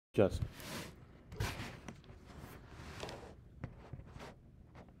Just.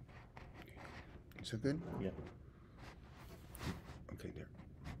 Is that good? Yeah. Okay, there.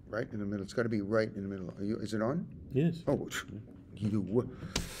 Right in the middle. It's got to be right in the middle. Is it on? Yes. Oh, you.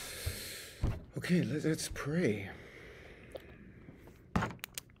 Okay, let's pray.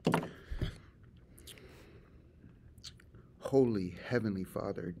 Holy Heavenly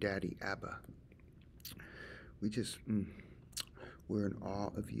Father, Daddy, Abba, we just, we're in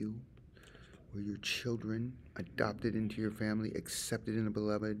awe of you. We're your children, adopted into your family, accepted in the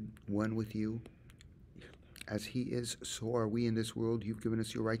beloved, one with you. As he is, so are we in this world. You've given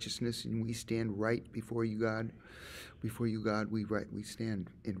us your righteousness, and we stand right before you, God. Before you, God, we stand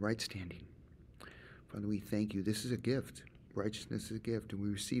in right standing. Father, we thank you. This is a gift. Righteousness is a gift, and we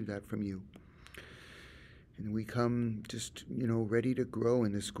receive that from you. And we come just, ready to grow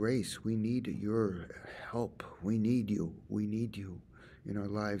in this grace. We need your help. We need you. We need you in our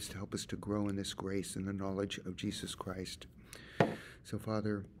lives to help us to grow in this grace and the knowledge of Jesus Christ. So,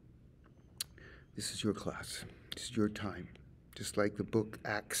 Father, this is your class. This is your time. Just like the book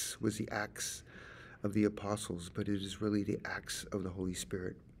Acts was the Acts of the Apostles, but it is really the Acts of the Holy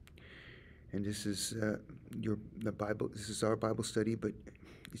Spirit. And this is the Bible. This is our Bible study, but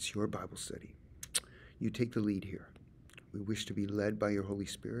it's your Bible study. You take the lead here. We wish to be led by your Holy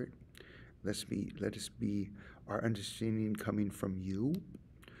Spirit. Let us be our understanding coming from you,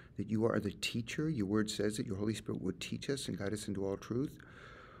 that you are the teacher. Your word says that your Holy Spirit will teach us and guide us into all truth.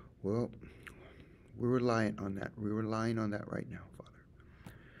 Well, we're reliant on that. We're relying on that right now, Father.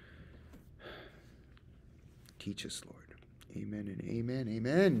 Teach us, Lord. Amen and amen.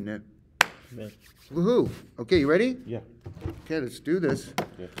 Amen. Amen. Woohoo. Okay, you ready? Yeah. Okay, let's do this.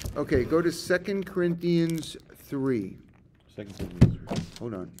 Yeah. Okay, go to 2 Corinthians 3. 2 Corinthians 3.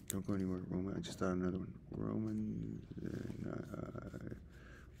 Hold on. Don't go anywhere. I just thought another one. Romans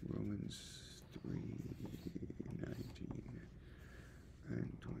 3, 19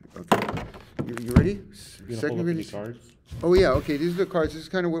 and 20. Okay. You ready? You gonna hold up any cards? Oh, yeah. Okay, these are the cards. This is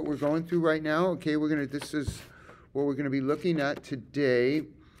kind of what we're going through right now. Okay, this is what we're going to be looking at today.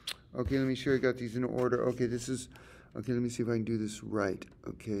 Okay, let me show you. I got these in order. Okay, let me see if I can do this right.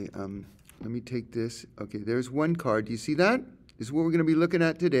 Okay, let me take this. Okay, there's one card. Do you see that? This is what we're going to be looking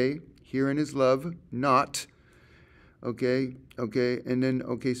at today. Herein is love, not. Okay, and then,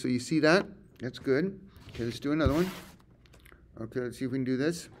 so you see that? That's good. Okay, let's do another one. Okay, let's see if we can do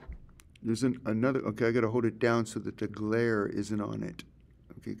this. There's another, okay, I got to hold it down so that the glare isn't on it.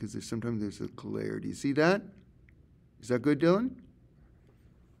 Okay, because sometimes there's a glare. Do you see that? Is that good, Dylan?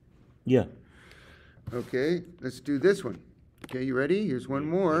 Yeah. Okay, let's do this one. Okay, you ready? Here's one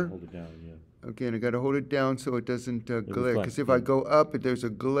more. Hold it down, yeah. Okay, and I got to hold it down so it doesn't glare. Because if yeah. I go up, there's a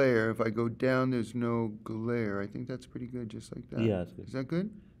glare. If I go down, there's no glare. I think that's pretty good, just like that. Yeah, that's good. Is that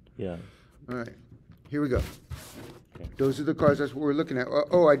good? Yeah. All right, here we go. Okay. Those are the cards. That's what we're looking at.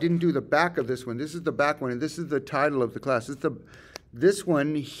 Oh, I didn't do the back of this one. This is the back one, and this is the title of the class. This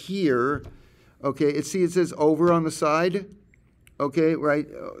one here. Okay, it says over on the side. Okay, right,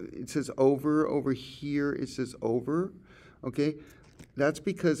 it says over here, it says over, okay? That's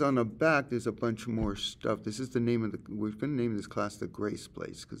because on the back, there's a bunch more stuff. This is the name of we're going to name this class the Grace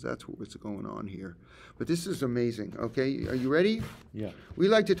Place, because that's what's going on here. But this is amazing, okay? Are you ready? Yeah. We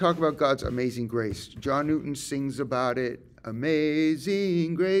like to talk about God's amazing grace. John Newton sings about it.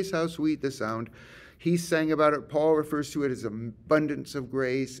 Amazing grace, how sweet the sound. He sang about it. Paul refers to it as abundance of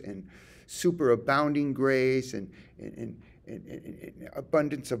grace and superabounding grace and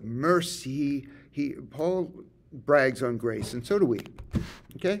abundance of mercy. Paul brags on grace, and so do we.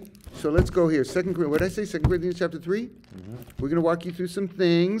 Okay? So let's go here. What did I say? 2 Corinthians chapter 3? Mm-hmm. We're going to walk you through some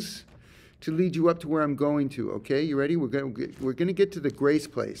things to lead you up to where I'm going to. Okay? You ready? We're going to get to the grace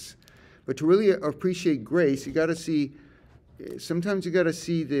place. But to really appreciate grace, you got to see, sometimes you got to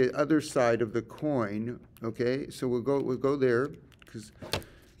see the other side of the coin. Okay? So we'll go there, because,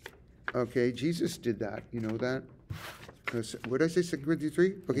 okay, Jesus did that. You know that? What did I say, 2 Corinthians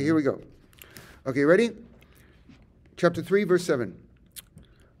 3? Okay, here we go. Okay, ready? Chapter 3, verse 7.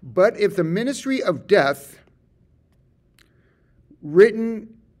 But if the ministry of death let me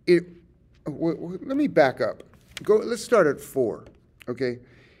back up. Let's start at 4, okay?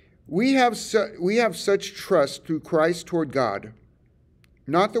 We have such trust through Christ toward God,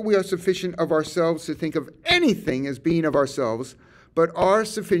 not that we are sufficient of ourselves to think of anything as being of ourselves, but our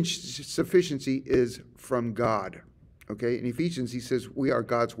sufficiency is from God. Okay, in Ephesians, he says we are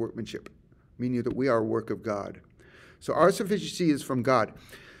God's workmanship, meaning that we are a work of God. So our sufficiency is from God.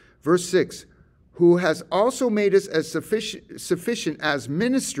 Verse 6, who has also made us as sufficient as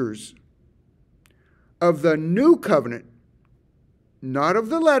ministers of the new covenant, not of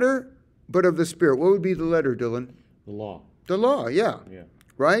the letter, but of the Spirit. What would be the letter, Dylan? The law. The law, yeah. Yeah.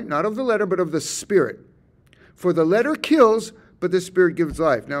 Right? Not of the letter, but of the Spirit. For the letter kills, but the Spirit gives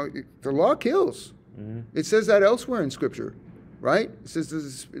life. Now, the law kills. Mm-hmm. It says that elsewhere in Scripture, right? It says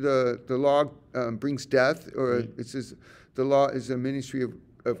the law brings death, or it says the law is a ministry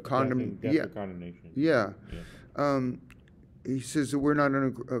of condemnation. Death Yeah. or condemnation. Yeah. Yeah. He says that we're not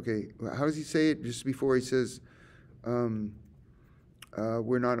under. Okay, how does he say it? Just before he says,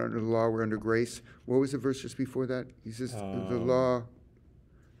 we're not under the law, we're under grace. What was the verse just before that? He says the law.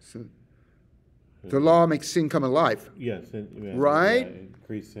 So, the law makes sin come alive. Yes. Right?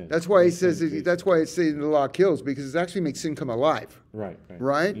 Increase sin. That's why he says. That's why it's saying the law kills, because it actually makes sin come alive. Right.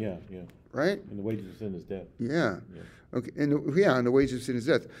 Right? Yeah. Yeah. Right? And the wages of sin is death. Yeah. Yeah. Okay. And the wages of sin is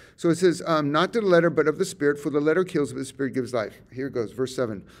death. So it says, not to the letter, but of the Spirit, for the letter kills, but the Spirit gives life. Here it goes, verse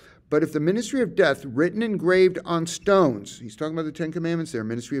 7. But if the ministry of death, written engraved on stones, he's talking about the Ten Commandments there,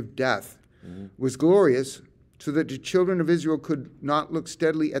 ministry of death, was glorious, so that the children of Israel could not look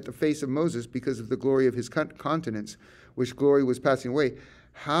steadily at the face of Moses because of the glory of his countenance, which glory was passing away,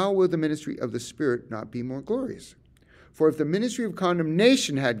 how will the ministry of the Spirit not be more glorious? For if the ministry of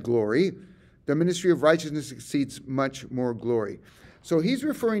condemnation had glory, the ministry of righteousness exceeds much more glory. So he's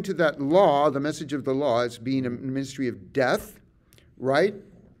referring to that law, the message of the law, as being a ministry of death, right?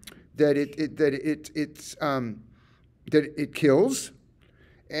 That it kills,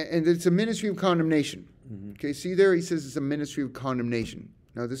 and it's a ministry of condemnation. Mm-hmm. Okay, see there, he says it's a ministry of condemnation.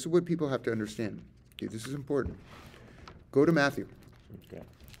 Now, this is what people have to understand. Okay, this is important. Go to Matthew. Okay.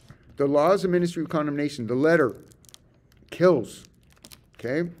 The law is a ministry of condemnation. The letter kills.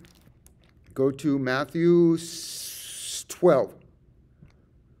 Okay? Go to Matthew 12.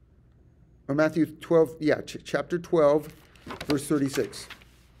 Or Matthew 12, chapter 12, verse 36.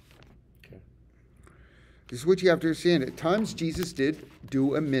 Okay. This is what you have to understand. At times, Jesus did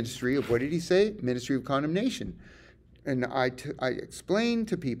do a ministry of, what did he say? Ministry of condemnation. And I explained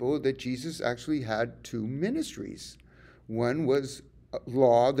to people that Jesus actually had two ministries. One was a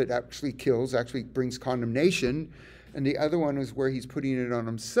law that actually kills, actually brings condemnation. And the other one is where he's putting it on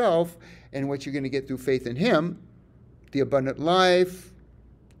himself and what you're going to get through faith in him, the abundant life,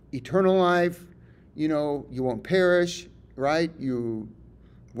 eternal life. You know, you won't perish, right? You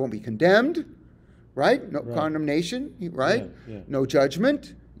won't be condemned, right? No condemnation, right? Yeah. No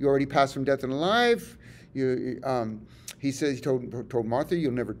judgment. You already passed from death into life. He says, he told Martha,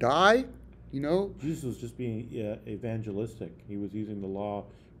 you'll never die, you know. Jesus was just being evangelistic. He was using the law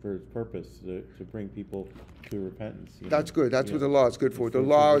for its purpose, to bring people to repentance. That's good. That's what the law is good for. The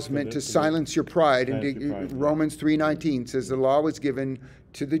law is meant to silence your pride. And Romans 3:19 says the law was given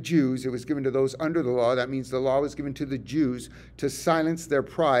to the Jews. It was given to those under the law. That means the law was given to the Jews to silence their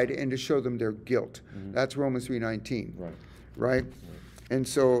pride and to show them their guilt. Mm-hmm. That's Romans 3:19. Right? And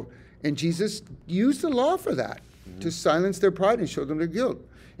so, and Jesus used the law for that, to silence their pride and show them their guilt.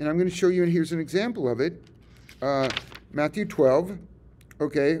 And I'm going to show you, and here's an example of it. Matthew 12.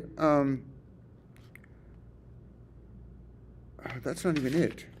 Okay, that's not even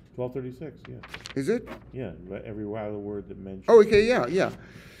it. 12:36, yeah. Is it? Yeah, but every idle word that men Oh, okay, yeah.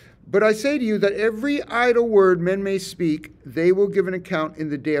 But I say to you that every idle word men may speak, they will give an account in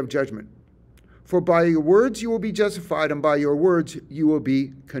the day of judgment. For by your words you will be justified, and by your words you will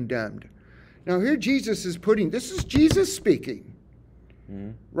be condemned. Now here Jesus is this is Jesus speaking,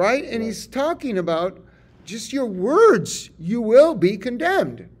 right? And he's talking about just your words, you will be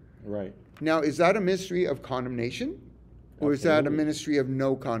condemned. Right. Now, is that a ministry of condemnation? Or is that a ministry of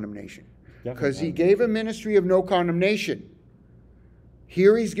no condemnation? Because he gave a ministry of no condemnation.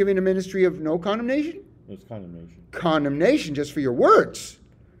 Here he's giving a ministry of no condemnation? It's condemnation. Condemnation just for your words.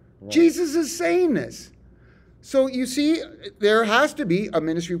 Right. Jesus is saying this. So you see, there has to be a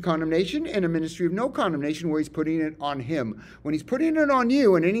ministry of condemnation and a ministry of no condemnation where he's putting it on him. When he's putting it on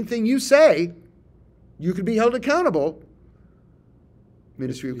you and anything you say, you could be held accountable.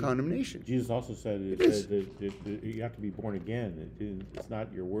 Ministry of condemnation. Jesus also said that you have to be born again. It's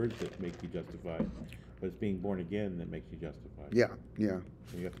not your words that make you justified, but it's being born again that makes you justified. Yeah.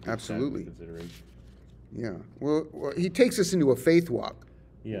 So you have to absolutely. That into consideration. Yeah. Well, he takes us into a faith walk.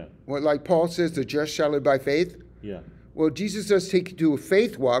 Yeah. Well, like Paul says, the just shall live by faith. Yeah. Well, Jesus does take you to a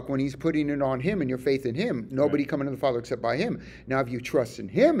faith walk when he's putting it on him and your faith in him. Nobody coming to the Father except by him. Now, if you trust in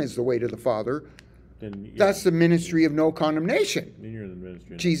him as the way to the Father, then that's the ministry of no condemnation. Then you're in the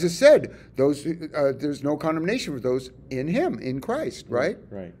ministry. Jesus said, there's no condemnation for those in him, in Christ, right?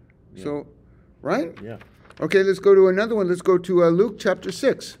 Right. Yeah. So, right? Yeah. Okay, let's go to another one. Let's go to Luke chapter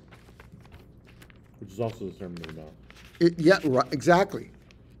 6. Which is also the Sermon on the Mount. Right, exactly.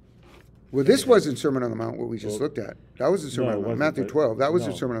 Well, this wasn't Sermon on the Mount, what we just looked at. That was the Sermon No, on it the Mount. wasn't, Matthew but- 12, that was the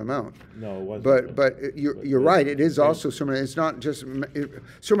no. Sermon on the Mount. No, it wasn't. But you're right, it is also Sermon, it's not just,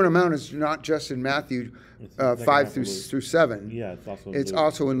 Sermon on the Mount is not just in Matthew It's like 5 half through of Luke. through 7. Yeah, it's also. in It's Luke.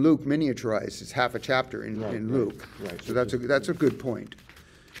 also in Luke miniaturized, it's half a chapter in Right, Luke. right. So that's a good point.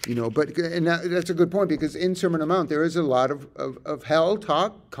 You know, but, and that's a good point, because in Sermon on the Mount, there is a lot of hell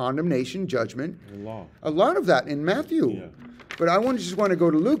talk, condemnation, judgment. The law. A lot of that in Matthew. Yeah. But I just want to go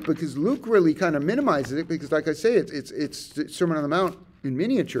to Luke, because Luke really kind of minimizes it, because like I say, it's Sermon on the Mount in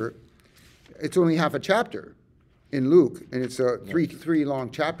miniature. It's only half a chapter in Luke, and it's three long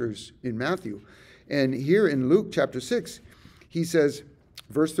chapters in Matthew. And here in Luke chapter 6, he says,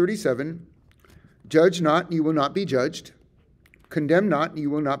 verse 37, "Judge not, and you will not be judged. Condemn not, and you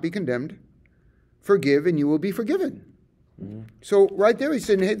will not be condemned. Forgive, and you will be forgiven." Mm-hmm. So right there he's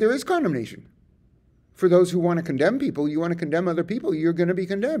saying, hey, there is condemnation. For those who want to condemn people, you want to condemn other people, you're going to be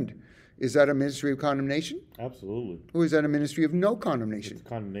condemned. Is that a ministry of condemnation? Absolutely. Or is that a ministry of no condemnation? It's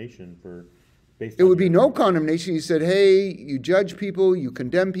condemnation for based It on would be your- no condemnation. You said, hey, you judge people, you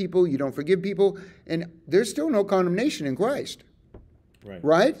condemn people, you don't forgive people, and there's still no condemnation in Christ. Right.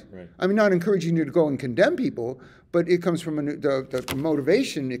 Right? Right. I'm not encouraging you to go and condemn people, but it comes from the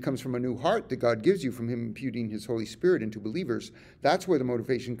motivation, it comes from a new heart that God gives you from Him imputing His Holy Spirit into believers. That's where the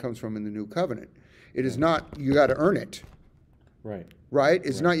motivation comes from in the new covenant. It is not, you got to earn it. Right. Right?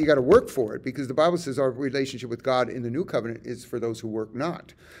 It's not you got to work for it, because the Bible says our relationship with God in the new covenant is for those who work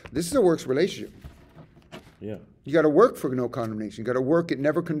not. This is a works relationship. Yeah. You got to work for no condemnation. You got to work at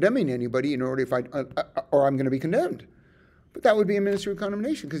never condemning anybody in order to find, or I'm going to be condemned. But that would be a ministry of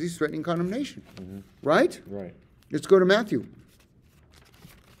condemnation, because he's threatening condemnation. Right? Right. Let's go to Matthew.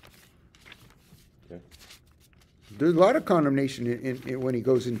 Okay. There's a lot of condemnation in when he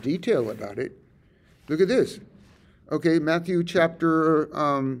goes in detail about it. Look at this. Okay, Matthew chapter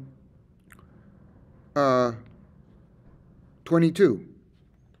 22.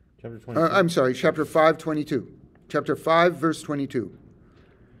 Chapter 20. I'm sorry, chapter 5, 22. Chapter 5, verse 22.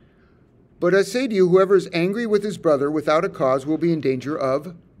 "But I say to you, whoever is angry with his brother without a cause will be in danger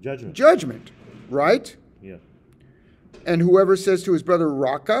of Judgment. judgment." Right? Yeah. "And whoever says to his brother,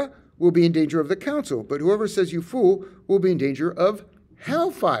 Raka, will be in danger of the council. But whoever says, you fool, will be in danger of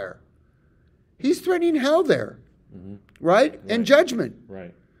hellfire." He's threatening hell there. Right? And Right. judgment.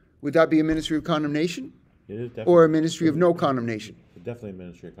 Right. Would that be a ministry of condemnation It is definitely. or a ministry of no condemnation? Definitely a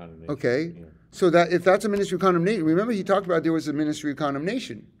ministry of condemnation. Okay. Yeah. So that if that's a ministry of condemnation, remember he talked about there was a ministry of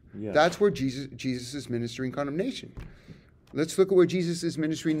condemnation. Yeah. That's where Jesus is ministering condemnation. Let's look at where Jesus is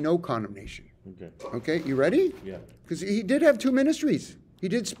ministering no condemnation. Okay. Okay, you ready? Yeah. Because he did have two ministries. He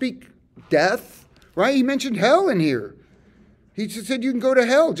did speak death, right? He mentioned hell in here. He just said you can go to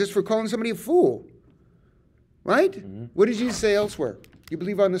hell just for calling somebody a fool. Right? Mm-hmm. What did Jesus say elsewhere? You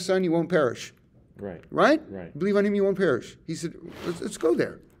believe on the Son, you won't perish. Right. Right? Right. Believe on him, you won't perish. He said, let's go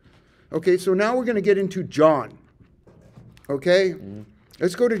there. Okay, so now we're going to get into John. Okay?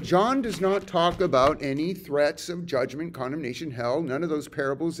 Let's go to John. Does not talk about any threats of judgment, condemnation, hell, none of those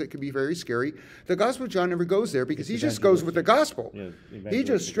parables that could be very scary. The Gospel of John never goes there because he It's just goes with the Gospel. Yeah, He evangelistic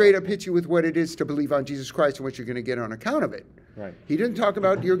just straight up gospel. hits you with what it is to believe on Jesus Christ and what you're going to get on account of it. Right. He didn't talk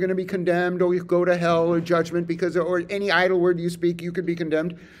about you're going to be condemned or you go to hell or judgment because or any idle word you speak, you could be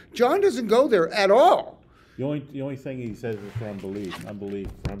condemned. John doesn't go there at all. The only thing he says is for unbelief. For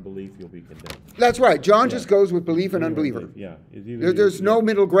unbelief you'll be condemned. That's right. John Yeah. just goes with belief and Believer, unbeliever. Yeah. It's either There's you- no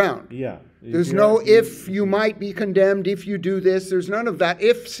middle ground. Yeah. There's no if you might be condemned if you do this. There's none of that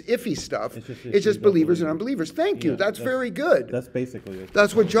iffy stuff. It's just It's just you don't believers believe. and unbelievers. Thank you. Yeah, That's very good. That's basically it.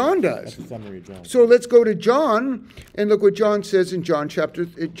 That's what John That's does. a summary of John. So let's go to John and look what John says in John chapter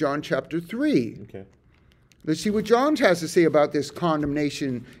 3. Okay. Let's see what John has to say about this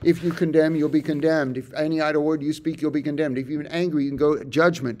condemnation. If you condemn, you'll be condemned. If any idle word you speak, you'll be condemned. If you're angry, you can go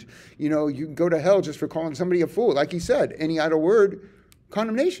judgment. You know, you can go to hell just for calling somebody a fool. Like he said, any idle word,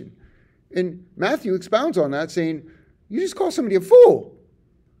 condemnation. And Matthew expounds on that, saying, you just call somebody a fool,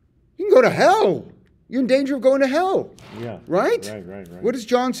 you can go to hell. You're in danger of going to hell. Yeah. Right? Right. What does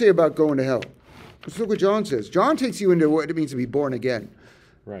John say about going to hell? Let's look what John says. John takes you into what it means to be born again.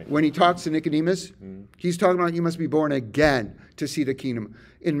 Right. When he talks to Nicodemus, he's talking about you must be born again to see the kingdom.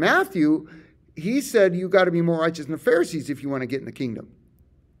 In Matthew, he said you got to be more righteous than the Pharisees if you want to get in the kingdom.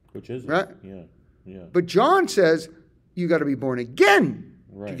 Which is it? Right? Yeah. But John says you got to be born again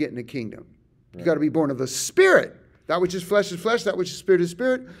to Right. get in the kingdom. You Right. got to be born of the Spirit. That which is flesh, that which is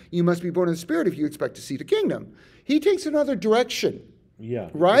spirit. You must be born of the Spirit if you expect to see the kingdom. He takes another direction, Yeah.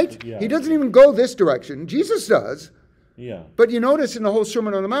 right? Yeah. He doesn't even go this direction. Jesus does. Yeah. But you notice in the whole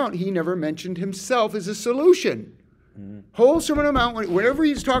Sermon on the Mount, he never mentioned himself as a solution. Whole Sermon on the Mount, whenever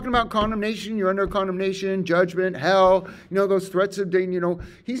he's talking about condemnation, you're under condemnation, judgment, hell, those threats of danger,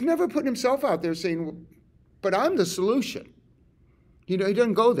 he's never putting himself out there saying, well, but I'm the solution. He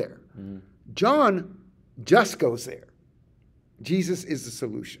doesn't go there. John just goes there. Jesus is the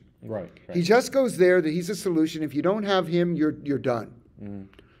solution. Right. He just goes there that he's a solution. If you don't have him, you're done.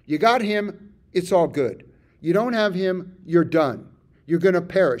 You got him, it's all good. You don't have him, you're done. You're going to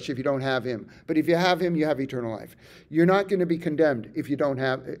perish if you don't have him. But if you have him, you have eternal life. You're not going to be condemned if you don't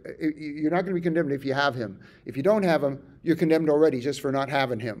have, you're not going to be condemned if you have him. If you don't have him, you're condemned already just for not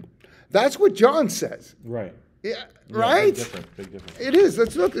having him. That's what John says. Right. Yeah, right? Big difference. It is.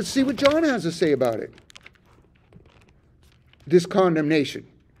 Let's see what John has to say about it. This condemnation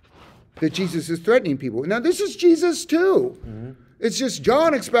that Jesus is threatening people. Now, this is Jesus too. It's just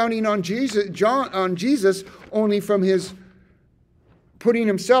John expounding on Jesus only from his putting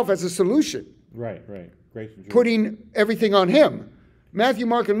himself as a solution. Right. Grace and truth. Putting everything on him. Matthew,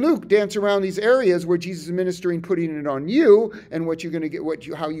 Mark, and Luke dance around these areas where Jesus is ministering, putting it on you, and what you're going to get,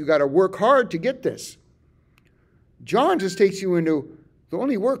 how you got to work hard to get this. John just takes you into the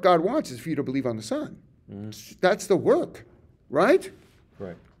only work God wants is for you to believe on the Son. That's the work, right?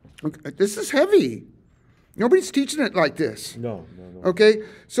 Right. This is heavy. Nobody's teaching it like this. No. Okay,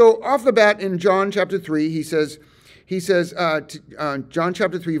 so off the bat in John chapter 3, he says, John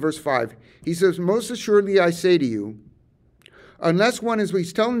chapter 3, verse 5, he says, most assuredly I say to you, unless one is,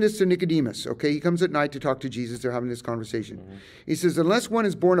 he's telling this to Nicodemus, okay? He comes at night to talk to Jesus. They're having this conversation. He says, unless one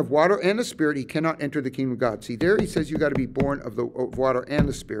is born of water and the Spirit, he cannot enter the kingdom of God. See, there he says you got to be born of water and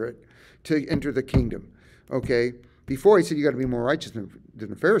the Spirit to enter the kingdom, okay? Before he said you got to be more righteous than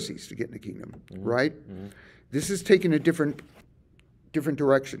the Pharisees to get in the kingdom, right? This is taking a different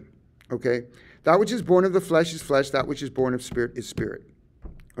direction, okay? That which is born of the flesh is flesh. That which is born of spirit is spirit.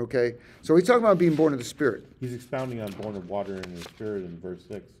 Okay? So he's talking about being born of the Spirit. He's expounding on born of water and the Spirit in verse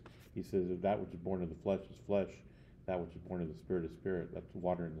 6. He says, if that which is born of the flesh is flesh, that which is born of the Spirit is spirit. That's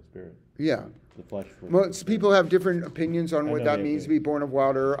water and the Spirit. Yeah. The flesh. Most people have different opinions on what that means to be born of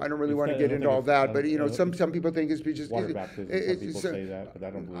water. I don't really want to get into all that, but some people think it's just water baptism. Some people say that, but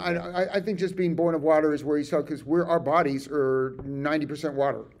I don't believe that. I think just being born of water is where he's talking, because our bodies are 90%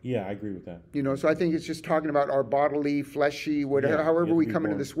 water. Yeah, I agree with that. So I think it's just talking about our bodily, fleshy, whatever, however we come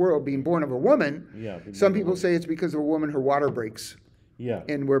into this world, being born of a woman. Yeah. Some people say it's because of a woman, her water breaks. Yeah.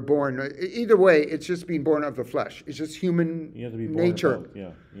 And we're born. Either way, it's just being born of the flesh. It's just human nature. Yeah.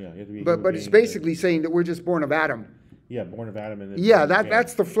 You have to be but it's basically saying that we're just born of Adam. Yeah, born of Adam. And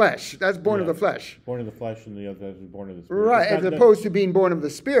that's the flesh. That's born of the flesh. Born of the flesh, and the other is born of the Spirit. Right, as opposed to being born of the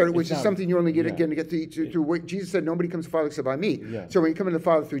Spirit, which is something you only get through what Jesus said, nobody comes to the Father except by me. Yeah. So when you come to the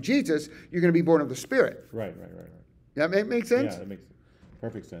Father through Jesus, you're going to be born of the Spirit. Right. That makes sense? Yeah, that makes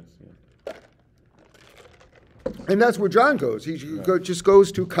perfect sense. Yeah. And that's where John goes. He just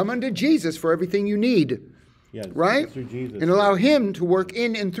goes to come unto Jesus for everything you need. Yeah, right? Through Jesus. And allow him to work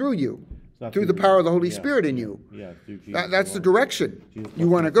in and through you. Through the power of the Holy Spirit in you. Yeah, through Jesus. That's the direction you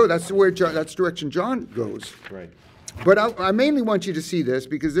want to go. That's the direction John goes. Right. But I mainly want you to see this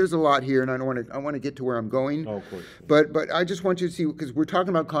because there's a lot here, and I want to get to where I'm going. Oh, of course. But I just want you to see, because we're talking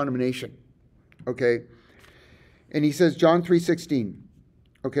about condemnation, okay? And he says, John 3:16,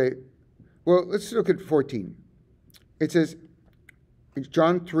 okay? Well, let's look at 14. It says,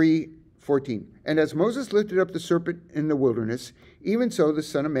 John 3:14, and as Moses lifted up the serpent in the wilderness, even so the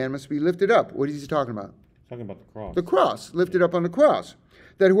Son of Man must be lifted up. What is he talking about? Talking about the cross. The cross, lifted up on the cross.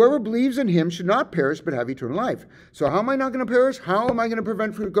 That whoever believes in him should not perish but have eternal life. So how am I not going to perish? How am I going to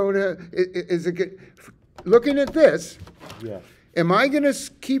prevent from going to... looking at this, am I going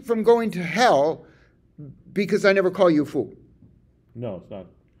to keep from going to hell because I never call you a fool? No, it's not.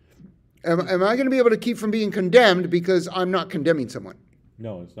 Am I going to be able to keep from being condemned because I'm not condemning someone?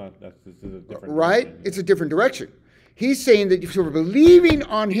 No, it's not. This is a different right? direction. It's a different direction. He's saying that if you're believing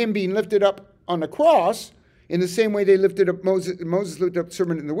on him being lifted up on the cross, in the same way they lifted up Moses lifted up the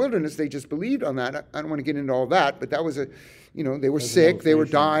serpent in the wilderness, they just believed on that. I don't want to get into all that, but that was they were sick, they were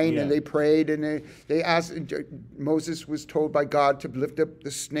dying, and they prayed, and they asked. Moses was told by God to lift up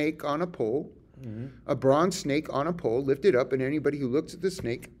the snake on a pole, a bronze snake on a pole, lift it up, and anybody who looks at the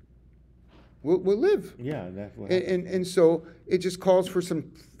snake will live. Yeah, that's what and so it just calls for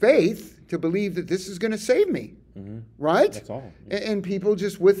some faith to believe that this is going to save me. Right? That's all. And people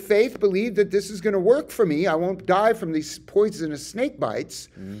just with faith believe that this is going to work for me. I won't die from these poisonous snake bites.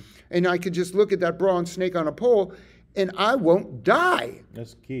 And I could just look at that bronze snake on a pole and I won't die.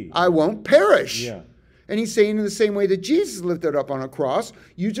 That's key. I won't perish. Yeah. And he's saying in the same way that Jesus lifted up on a cross,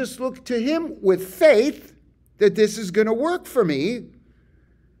 you just look to him with faith that this is going to work for me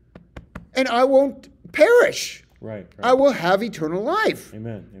and I won't perish. Right. I will have eternal life.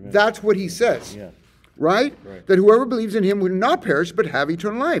 Amen. Amen. That's what he says. Yeah. Right? Right. That whoever believes in him would not perish, but have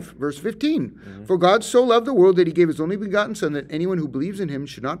eternal life. Verse 15. For God so loved the world that he gave his only begotten Son, that anyone who believes in him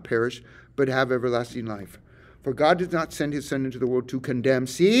should not perish, but have everlasting life. For God did not send his Son into the world to condemn.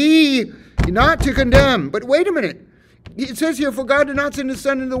 See, not to condemn. But wait a minute. It says here, for God did not send his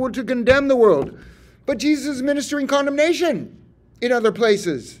Son into the world to condemn the world. But Jesus is ministering condemnation in other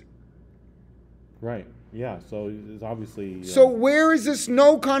places. Right. Yeah. So it's obviously. So where is this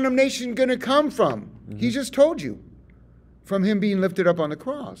no condemnation going to come from? He just told you. From him being lifted up on the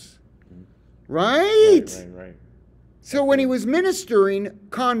cross. Right? Right. So when he was ministering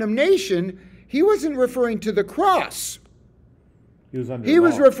condemnation, he wasn't referring to the cross. He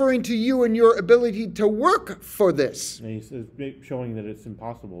was referring to you and your ability to work for this. And he's showing that it's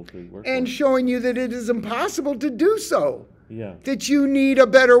impossible to work. And showing you that it is impossible to do so. Yeah. That you need a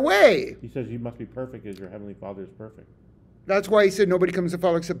better way. He says you must be perfect as your heavenly Father is perfect. That's why he said nobody comes to the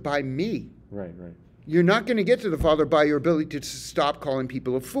Father except by me. Right. You're not going to get to the Father by your ability to stop calling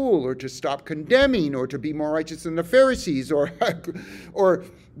people a fool, or to stop condemning, or to be more righteous than the Pharisees, or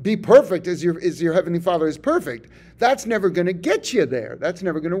be perfect as your Heavenly Father is perfect. That's never going to get you there. That's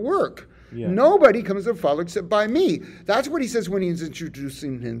never going to work. Yeah. Nobody comes to the Father except by me. That's what he says when he's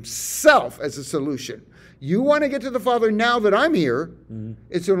introducing himself as a solution. You want to get to the Father now that I'm here,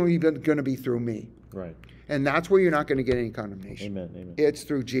 it's only going to be through me. Right. And that's where you're not going to get any condemnation. Amen. It's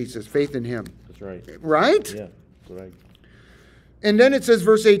through Jesus, faith in him. That's right. Right? Yeah, that's right. And then it says,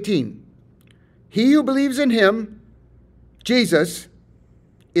 verse 18, he who believes in him, Jesus,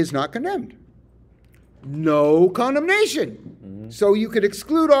 is not condemned. No condemnation. So you could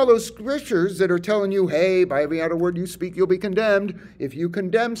exclude all those scriptures that are telling you, hey, by every other word you speak, you'll be condemned. If you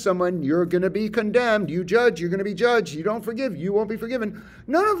condemn someone, you're going to be condemned. You judge, you're going to be judged. You don't forgive, you won't be forgiven.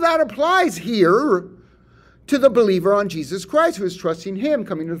 None of that applies here to the believer on Jesus Christ, who is trusting him,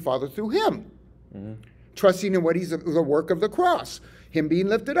 coming to the Father through him. Trusting in what he's the work of the cross, him being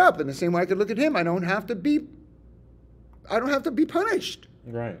lifted up. In the same way I could look at him, I don't have to be punished.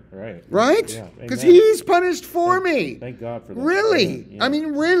 Right. Right? Because he's punished for me. Thank God for that. Really? Yeah. I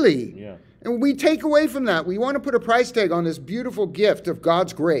mean, really. Yeah. And we take away from that. We want to put a price tag on this beautiful gift of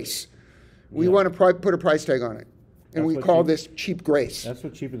God's grace. We want to put a price tag on it. And we call this cheap grace. That's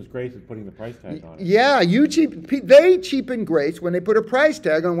what cheapens grace, is putting the price tag on it. Yeah, they cheapen grace when they put a price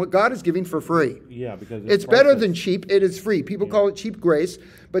tag on what God is giving for free. Yeah, because it's better than cheap. It is free. People call it cheap grace,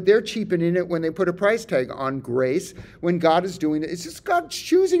 but they're cheapening it when they put a price tag on grace when God is doing it. It's just God's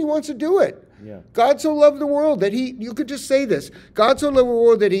choosing. He wants to do it. Yeah. God so loved the world that you could just say this. God so loved the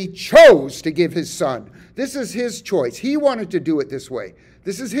world that he chose to give his Son. This is his choice. He wanted to do it this way.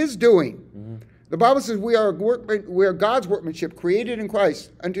 This is his doing. The Bible says we are God's workmanship, created in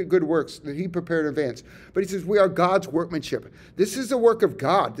Christ unto good works that he prepared in advance. But he says we are God's workmanship. This is the work of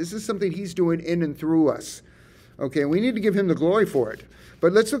God. This is something he's doing in and through us. Okay, we need to give him the glory for it.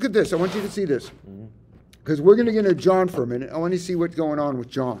 But let's look at this. I want you to see this. Because we're going to get into John for a minute. I want to see what's going on with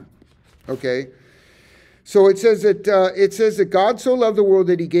John. Okay? So it says that God so loved the world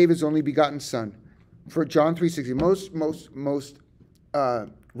that he gave his only begotten Son. For John 3:16. Most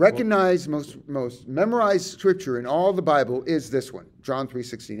recognized, most memorized scripture in all the Bible is this one, John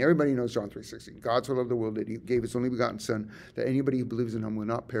 3:16. Everybody knows John 3:16. God so loved the world that he gave his only begotten Son, that anybody who believes in him will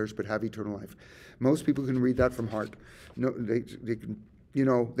not perish but have eternal life. Most people can read that from heart. No, they can,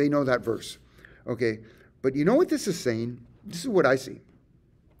 they know that verse. Okay, but you know what this is saying? This is what I see.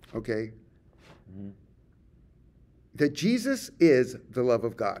 Okay, that Jesus is the love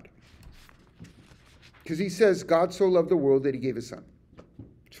of God, because he says God so loved the world that he gave his Son.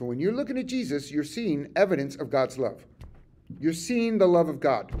 So when you're looking at Jesus, you're seeing evidence of God's love. You're seeing the love of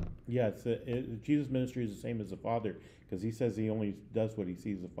God. Yeah, Jesus' ministry is the same as the Father, because he says he only does what he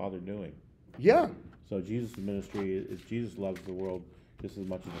sees the Father doing. Yeah. So Jesus' ministry is Jesus loves the world just as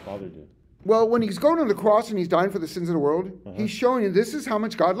much as the Father did. Well, when he's going on the cross and he's dying for the sins of the world, he's showing you this is how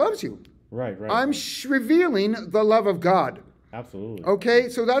much God loves you. Right. I'm revealing the love of God. Absolutely. Okay,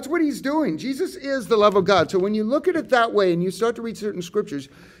 so that's what he's doing. Jesus is the love of God. So when you look at it that way and you start to read certain scriptures,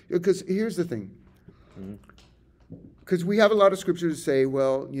 because here's the thing. Because we have a lot of scriptures that say,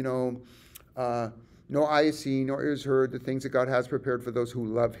 well, no eye has seen nor ear has heard the things that God has prepared for those who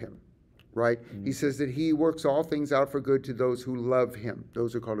love him. Right? He says that he works all things out for good to those who love him.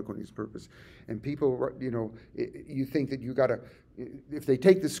 Those are called according to his purpose. And people, you think that you got to, if they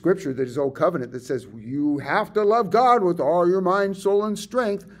take the scripture that is Old Covenant that says you have to love God with all your mind, soul, and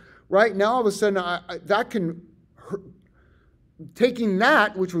strength, right? Now all of a sudden that can, taking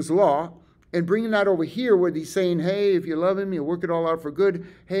that, which was law, and bringing that over here where he's saying, hey, if you love him, you'll work it all out for good.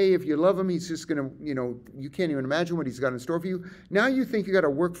 Hey, if you love him, he's just going to, you can't even imagine what he's got in store for you. Now you think you got to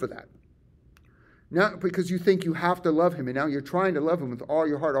work for that. Now, because you think you have to love him, and now you're trying to love him with all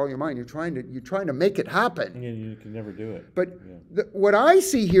your heart, all your mind. You're trying to make it happen. Yeah, you can never do it. But what I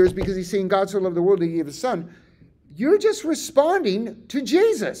see here is because he's saying God so loved the world that he gave his son, you're just responding to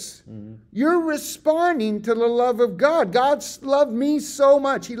Jesus. Mm-hmm. You're responding to the love of God. God loved me so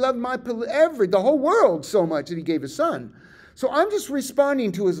much. He loved the whole world so much that he gave his son. So I'm just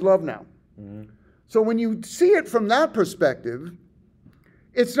responding to his love now. Mm-hmm. So when you see it from that perspective,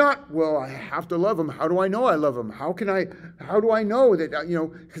 it's not, well, I have to love him. How do I know I love him? How do I know that,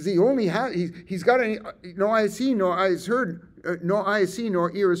 because he's got no eye has seen, nor eye has heard, no eye has seen,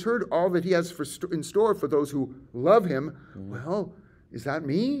 nor ear has heard all that he has in store for those who love him. Mm-hmm. Well, is that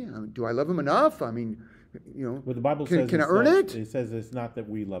me? Do I love him enough? I mean, well, the Bible says can I earn it? It says it's not that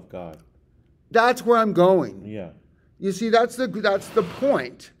we love God. That's where I'm going. Yeah. You see, that's the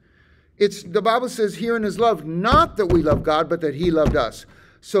point. The Bible says here in his love, not that we love God, but that he loved us.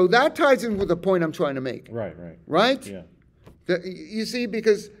 So that ties in with the point I'm trying to make. Right. Right? Yeah. You see,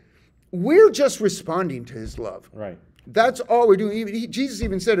 because we're just responding to his love. Right. That's all we're doing. Jesus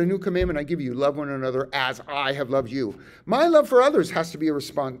even said, a new commandment I give you, love one another as I have loved you. My love for others has to be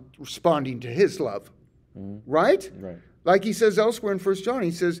responding to his love. Mm-hmm. Right? Right. Like he says elsewhere in 1 John,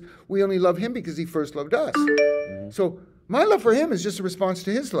 he says, we only love him because he first loved us. Mm-hmm. So my love for him is just a response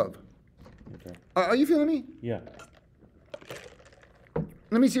to his love. Okay. Are you feeling me? Yeah.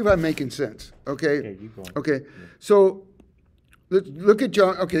 Let me see if I'm making sense, okay? Okay, keep going. Okay, yeah. So let's look at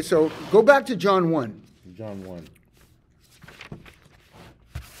John. Okay, so go back to John 1. John 1.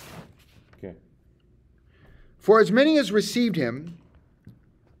 Okay. For as many as received him,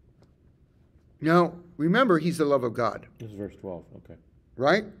 now remember, he's the love of God. This is verse 12, okay.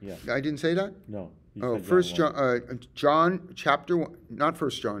 Right? Yeah. I didn't say that? No. Oh, John chapter 1, not 1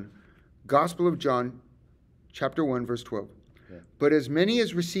 John, Gospel of John, chapter 1, verse 12. Yeah. But as many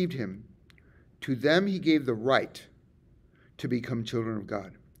as received him, to them he gave the right to become children of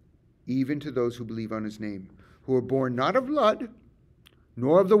God, even to those who believe on his name, who are born not of blood,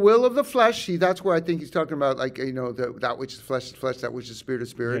 nor of the will of the flesh. See, that's where I think he's talking about, like, that which is flesh is flesh, that which is spirit is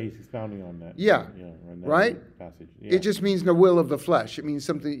spirit. Yeah, he's expounding on that. Yeah. Right? Passage. Yeah. It just means the will of the flesh. It means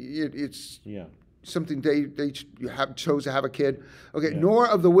something, it's something they chose to have a kid. Okay, nor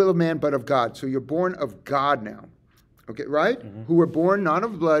of the will of man, but of God. So you're born of God now. Okay, right? Mm-hmm. Who were born not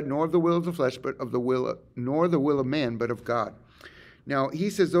of blood, nor of the will of the flesh, but of the will, nor the will of man, but of God. Now, he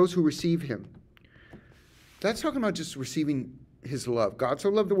says those who receive him. That's talking about just receiving his love. God so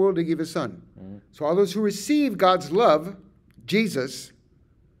loved the world, he gave his son. Mm-hmm. So all those who receive God's love, Jesus,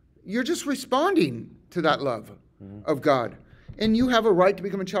 you're just responding to that love of God. And you have a right to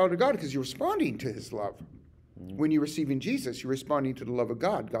become a child of God because you're responding to his love. Mm-hmm. When you're receiving Jesus, you're responding to the love of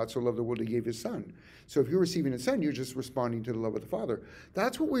God. God so loved the world, he gave his son. So if you're receiving his son, you're just responding to the love of the Father.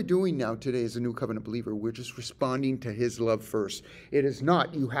 That's what we're doing now today as a new covenant believer. We're just responding to his love first. It is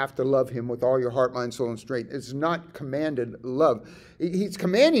not you have to love him with all your heart, mind, soul, and strength. It's not commanded love. He's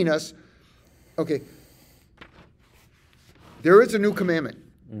commanding us, okay, there is a new commandment.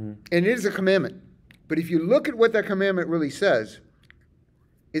 Mm-hmm. And it is a commandment. But if you look at what that commandment really says,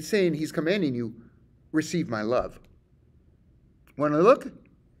 it's saying he's commanding you, receive my love. Want to look?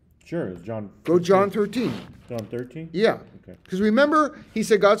 Sure. It's John 15. Go John 13. John 13? Yeah. Okay. Because remember, he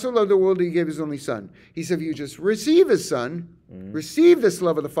said, God so loved the world that he gave his only son. He said, if you just receive his son, receive this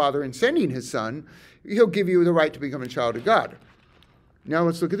love of the Father in sending his son, he'll give you the right to become a child of God. Now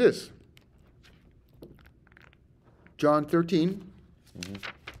let's look at this. John 13. Mm-hmm.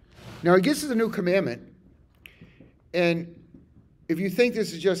 Now he gives us a new commandment. And if you think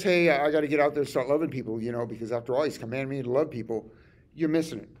this is just, hey, I got to get out there and start loving people, because after all, he's commanded me to love people, you're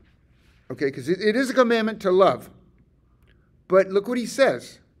missing it. Okay, because it is a commandment to love. But look what he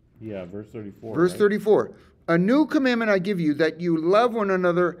says. Yeah, verse 34. Verse 34. A new commandment I give you, that you love one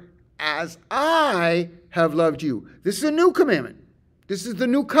another as I have loved you. This is a new commandment. This is the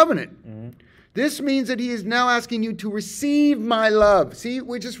new covenant. Mm-hmm. This means that he is now asking you to receive my love. See,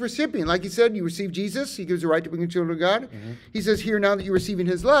 we're just recipient. Like he said, you receive Jesus. He gives you the right to become children of God. Mm-hmm. He says here, now that you're receiving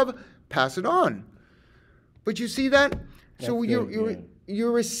his love, pass it on. But you see that? That's so good,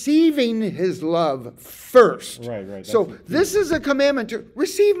 you're receiving his love first. Right. So this is a commandment to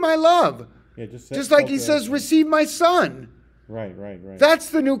receive my love. Yeah, just like he says, receive my son. Right. That's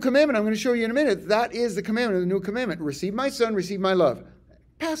the new commandment. I'm going to show you in a minute. That is the commandment of the new commandment. Receive my son, receive my love.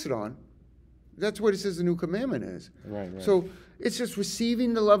 Pass it on. That's what it says the new commandment is. Right. So it's just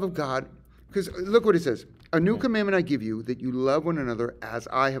receiving the love of God. Because look what it says. A new commandment I give you, that you love one another as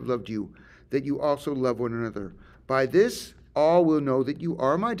I have loved you, that you also love one another. By this, all will know that you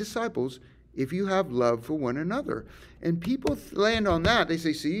are my disciples if you have love for one another. And people land on that. They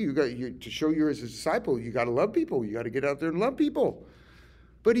say, see, to show you're as a disciple, you got to love people. You got to get out there and love people.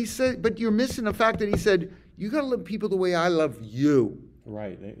 But he said, but you're missing the fact that he said, you got to love people the way I love you.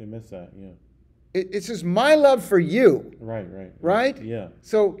 Right. They miss that. Yeah. It says my love for you. Right. Right? Yeah.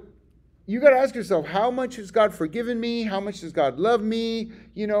 So you got to ask yourself, how much has God forgiven me? How much does God love me?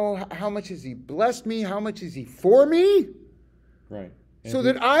 You know, how much has he blessed me? How much is he for me? Right. And so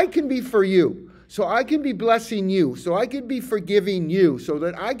that I can be for you. So I can be blessing you. So I can be forgiving you. So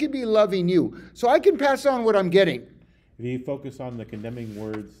that I can be loving you. So I can pass on what I'm getting. If you focus on the condemning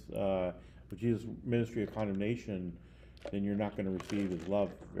words, which is ministry of condemnation, then you're not going to receive his love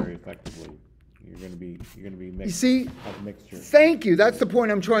very effectively. You're going to be mixed. You see, a mixture. Thank you. That's the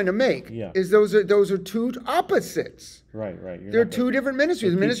point I'm trying to make. Yeah. Is those are two opposites. Right. They're two different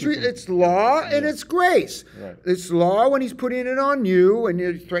ministries. The ministry, it's law and it's grace. Right. It's law when he's putting it on you and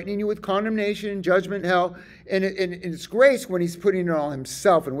you're threatening you with condemnation, judgment, hell. And it's grace when he's putting it on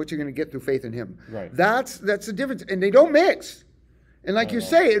himself and what you're going to get through faith in him. Right. That's the difference. And they don't mix. And like you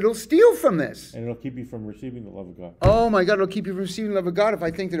say, it'll steal from this. And it'll keep you from receiving the love of God. Oh my God, it'll keep you from receiving the love of God if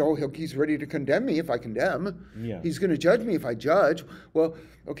I think that, he's ready to condemn me if I condemn. Yeah. He's going to judge me if I judge. Well,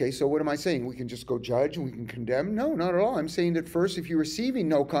 okay, so what am I saying? We can just go judge and we can condemn? No, not at all. I'm saying that first, if you're receiving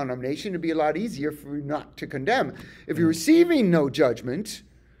no condemnation, it'd be a lot easier for you not to condemn. If you're receiving no judgment,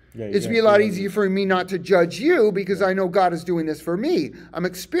 it'd be a lot easier for me not to judge you because I know God is doing this for me. I'm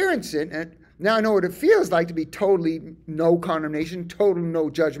experiencing it. Now I know what it feels like to be totally no condemnation, total no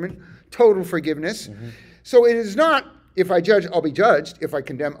judgment, total forgiveness. Mm-hmm. So it is not, if I judge, I'll be judged. If I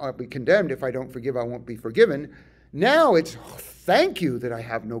condemn, I'll be condemned. If I don't forgive, I won't be forgiven. Now it's, thank you that I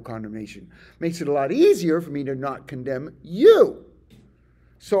have no condemnation. Makes it a lot easier for me to not condemn you.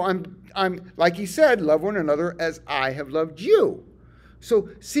 So I'm like he said, love one another as I have loved you. So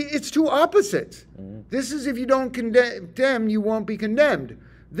see, it's two opposites. Mm-hmm. This is if you don't condemn, you won't be condemned.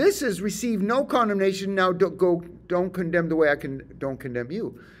 This is receive no condemnation. Now don't condemn the way I don't condemn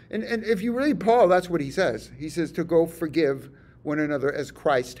you. And if you really, Paul, that's what he says. He says to go forgive one another as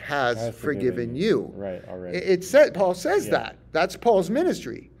Christ has forgiven you. Right, already. Paul says that. That's Paul's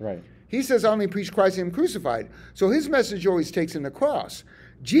ministry. Right. He says, I only preach Christ and him crucified. So his message always takes in the cross.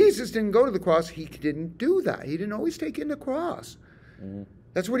 Jesus didn't go to the cross. He didn't do that. He didn't always take in the cross. Mm-hmm.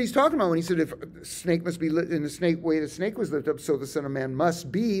 That's what he's talking about when he said, if the snake must be in the way the snake was lifted up, so the Son of Man must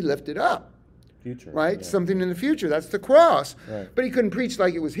be lifted up. Future. Right? Yeah. Something in the future. That's the cross. Right. But he couldn't preach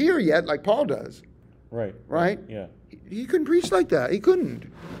like it was here yet, like Paul does. Right. Right? Yeah. He couldn't preach like that. He couldn't.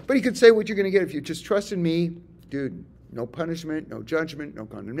 But he could say what you're going to get if you just trust in me. Dude, no punishment, no judgment, no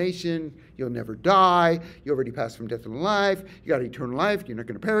condemnation. You'll never die. You already passed from death to life. You got eternal life. You're not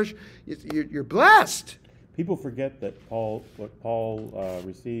going to perish. You're blessed. People forget that what Paul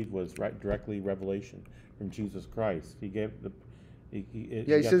received was directly revelation from Jesus Christ. He gave he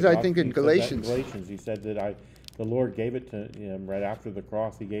says, I think in Galatians. He said that the Lord gave it to him right after the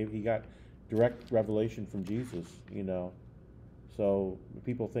cross. He got direct revelation from Jesus. So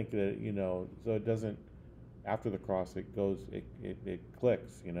people think that so it doesn't. After the cross, it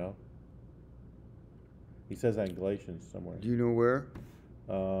clicks. He says that in Galatians somewhere. Do you know where?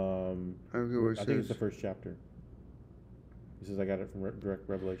 I think it's the first chapter. He says, I got it from direct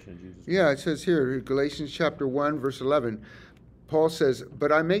revelation of Jesus. Yeah, it says here, Galatians chapter 1, verse 11. Paul says,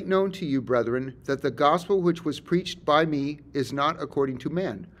 but I make known to you, brethren, that the gospel which was preached by me is not according to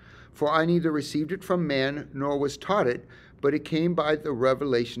man. For I neither received it from man, nor was taught it, but it came by the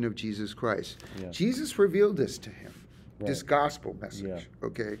revelation of Jesus Christ. Yeah. Jesus revealed this to him, this gospel message,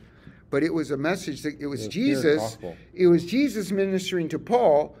 okay? But it was a message that it was Jesus. It was Jesus ministering to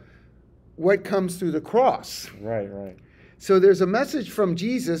Paul what comes through the cross. Right. So there's a message from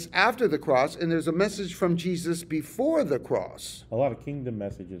Jesus after the cross, and there's a message from Jesus before the cross. A lot of kingdom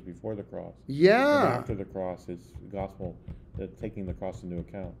messages before the cross. Yeah. And after the cross is the gospel, taking the cross into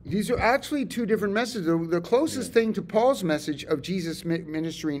account. These are actually two different messages. The closest thing to Paul's message of Jesus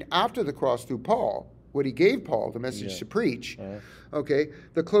ministering after the cross through Paul, what he gave Paul, the message to preach, okay,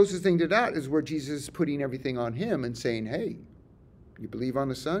 the closest thing to that is where Jesus is putting everything on him and saying, hey, you believe on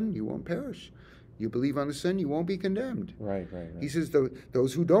the Son, you won't perish. You believe on the Son, you won't be condemned. Right. He says,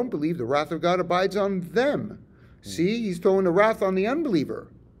 those who don't believe, the wrath of God abides on them. See, he's throwing the wrath on the unbeliever.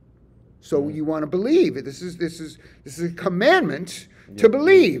 So you want to believe. This is a commandment to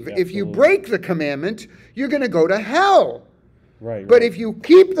believe. If you break the commandment, you're going to go to hell. Right. But if you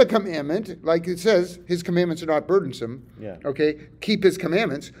keep the commandment, like it says, his commandments are not burdensome. Yeah. Okay, keep his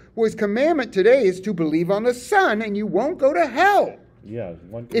commandments. Well, his commandment today is to believe on the Son, and you won't go to hell. Yeah.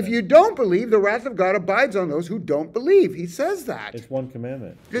 One If you don't believe, the wrath of God abides on those who don't believe. He says that. It's one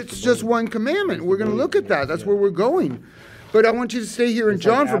commandment. It's just one commandment. It's We're going to look at that. That's where we're going. But I want you to stay here in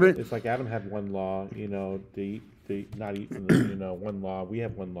John for a minute. It's like Adam had one law, to not eat from the, one law. We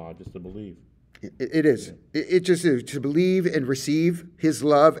have one law, just to believe. It is. It just is to believe and receive his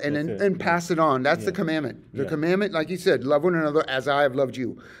love and pass it on. That's the commandment. The commandment, like he said, love one another as I have loved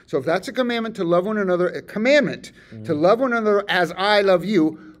you. So if that's a commandment to love one another, to love one another as I love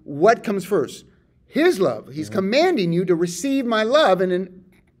you, what comes first? His love. He's commanding you to receive my love and then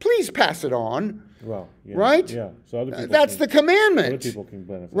please pass it on. Well, yeah, right? Yeah. So other people that's the commandment. Other people can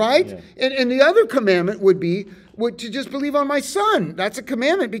benefit. Right? Yeah. And the other commandment would to just believe on my Son. That's a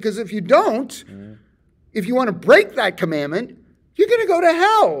commandment, because if you don't, if you want to break that commandment, you're going to go to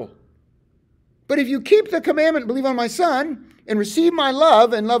hell. But if you keep the commandment, believe on my Son, and receive my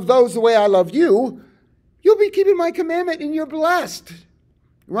love and love those the way I love you, you'll be keeping my commandment and you're blessed.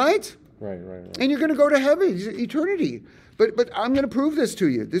 Right? Right. And you're going to go to heaven, eternity. But I'm going to prove this to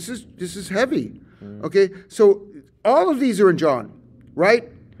you. This is heavy. Okay? So all of these are in John, right?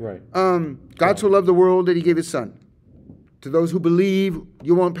 Right. God so loved the world that he gave his Son. To those who believe,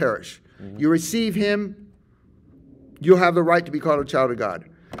 you won't perish. You receive him, you'll have the right to be called a child of God.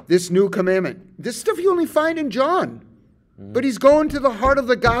 This new commandment, this stuff you only find in John. But he's going to the heart of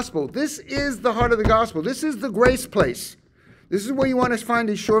the gospel. This is the heart of the gospel. This is the grace place. This is where you want to find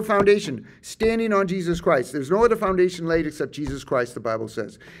a sure foundation, standing on Jesus Christ. There's no other foundation laid except Jesus Christ, the Bible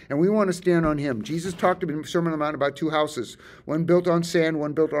says. And we want to stand on him. Jesus talked in the Sermon on the Mount about two houses, one built on sand,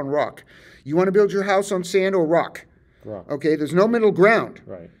 one built on rock. You want to build your house on sand or rock? Rock. Okay, there's no middle ground.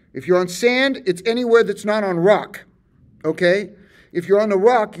 Right. If you're on sand, it's anywhere that's not on rock. Okay? If you're on the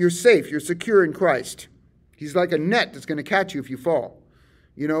rock, you're safe. You're secure in Christ. He's like a net that's going to catch you if you fall.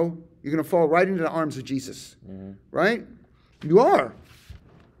 You know, you're going to fall right into the arms of Jesus. Right? You are.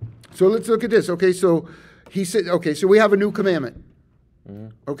 So let's look at this. Okay, so he said, so we have a new commandment.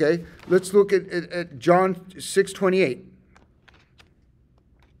 Okay, let's look at John 6:28.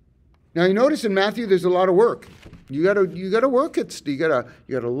 Now you notice in Matthew there's a lot of work. You gotta work it. You gotta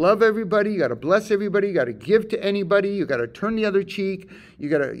love everybody. You gotta bless everybody. You gotta give to anybody. You gotta turn the other cheek.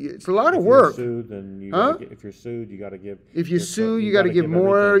 It's a lot of work. If you're sued, you gotta give. If you sue, you gotta give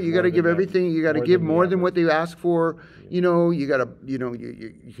more. You gotta give everything. You gotta give more than what they ask for. You know, you gotta. You know,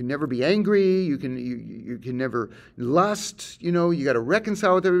 you can never be angry. You can never lust. You know, you gotta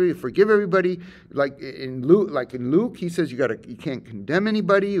reconcile with everybody. Forgive everybody. Like in Luke, he says you can't condemn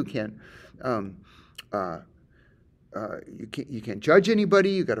anybody. You can't. You can't judge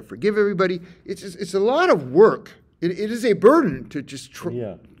anybody. You got to forgive everybody. It's a lot of work. It is a burden to just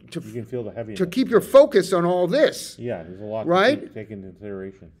you can feel the heaviness. to keep your focus on all this. Yeah, there's a lot right? to take into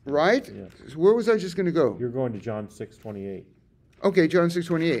consideration. Right? Yeah. So where was I just going to go? You're going to John 6:28. Okay, John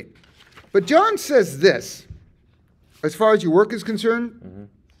 6:28. But John says this, as far as your work is concerned,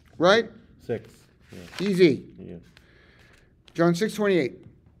 right? 6. Yeah. Easy. Yeah. John 6:28.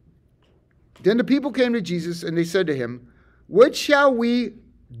 Then the people came to Jesus, and they said to him, "What shall we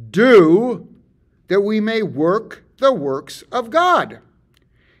do that we may work the works of God?"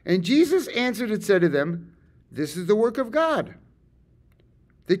 And Jesus answered and said to them, "This is the work of God,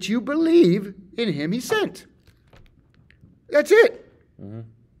 that you believe in him he sent." That's it.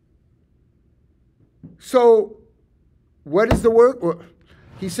 So, what is the work? Well,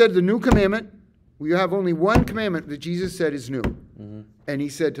 he said the new commandment. We have only one commandment that Jesus said is new. And he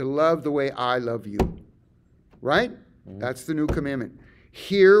said to love the way I love you. Right? That's the new commandment.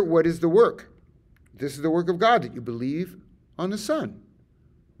 Here, what is the work? This is the work of God, that you believe on the Son.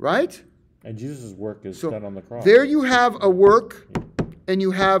 Right? And Jesus' work is done on the cross. There you have a work and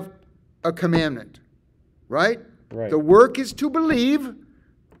you have a commandment. Right? Right. The work is to believe,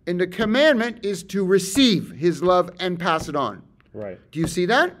 and the commandment is to receive his love and pass it on. Right. Do you see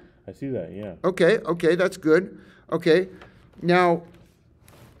that? I see that, yeah. Okay, that's good. Okay, now,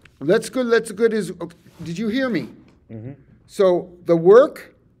 let's good is, did you hear me? So, the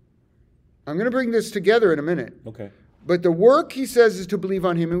work, I'm going to bring this together in a minute. Okay. But the work, he says, is to believe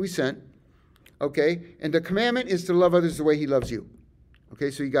on him who we sent. Okay, and the commandment is to love others the way he loves you.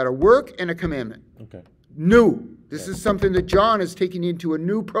 Okay, so you got a work and a commandment. Okay. New. This is something that John is taking into a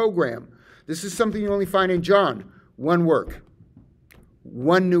new program. This is something you only find in John. One work.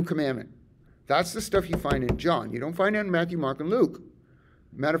 One new commandment. That's the stuff you find in John. You don't find it in Matthew, Mark, and Luke.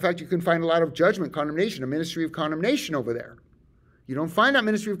 Matter of fact, you can find a lot of judgment, condemnation, a ministry of condemnation over there. You don't find that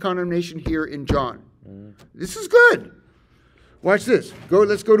ministry of condemnation here in John. This is good. Watch this.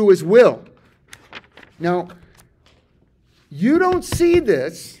 Let's go to his will. Now, you don't see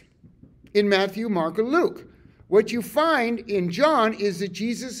this in Matthew, Mark, or Luke. What you find in John is that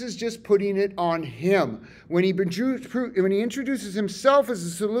Jesus is just putting it on him. When he introduces himself as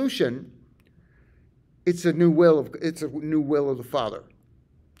a solution, it's a new will of the Father.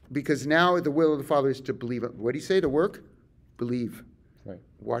 Because now the will of the Father is to believe. What did he say? To work? Believe. Right.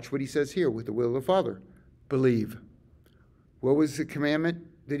 Watch what he says here with the will of the Father. Believe. What was the commandment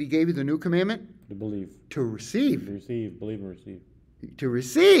that he gave you, the new commandment? To believe. To receive. To receive. Believe and receive. To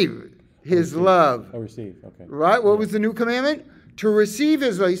receive his love. Oh, receive. Okay. Right? What was the new commandment? To receive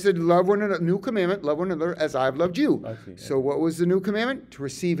his love. He said, love one another. New commandment, love one another as I've loved you. I see. So what was the new commandment? To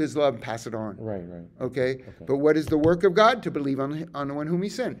receive his love and pass it on. Right, right. Okay? But what is the work of God? To believe on the one whom he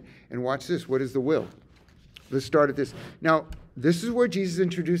sent. And watch this. What is the will? Let's start at this. Now, this is where Jesus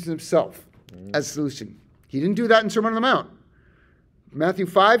introduces himself as solution. He didn't do that in Sermon on the Mount. Matthew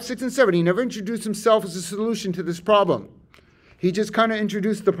 5, 6, and 7. He never introduced himself as a solution to this problem. He just kind of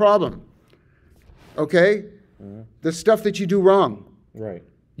introduced the problem. Okay? The stuff that you do wrong. Right.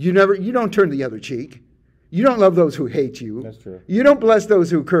 You don't turn the other cheek. You don't love those who hate you. That's true. You don't bless those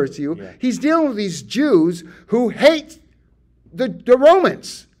who curse you. Yeah. He's dealing with these Jews who hate the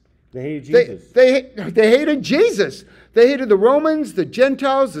Romans. They hated Jesus. They hated Jesus. They hated the Romans, the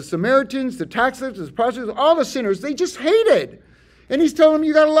Gentiles, the Samaritans, the tax collectors, the prostitutes, all the sinners. They just hated. And he's telling them,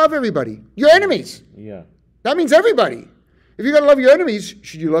 you got to love everybody. Your enemies. Yeah. That means everybody. If you got to love your enemies,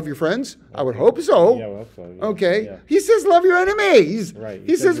 should you love your friends? Okay. I would hope so. Yeah, I hope so. Yeah. Okay. Yeah. He says, love your enemies. Right.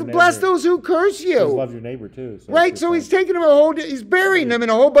 He says, bless those who curse you. He says, love your neighbor too. So right. So he's taking them he's burying them in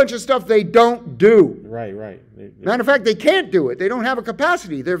a whole bunch of stuff they don't do. Right, right. Matter of fact, they can't do it. They don't have a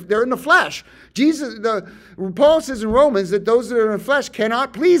capacity. They're in the flesh. Paul says in Romans that those that are in the flesh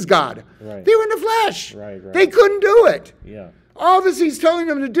cannot please God. Right. They were in the flesh. Right, right. They couldn't do it. Yeah. All this he's telling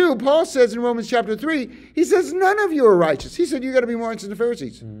them to do, Paul says in Romans chapter 3, he says, none of you are righteous. He said, you got to be more righteous than the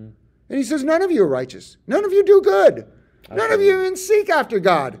Pharisees. Mm-hmm. And he says, none of you are righteous. None of you do good. None of you even seek after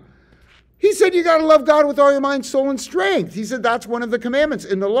God. He said, you got to love God with all your mind, soul, and strength. He said, that's one of the commandments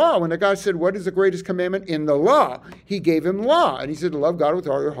in the law. When the guy said, what is the greatest commandment in the law? He gave him law. And he said, love God with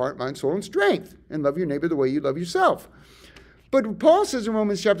all your heart, mind, soul, and strength. And love your neighbor the way you love yourself. But Paul says in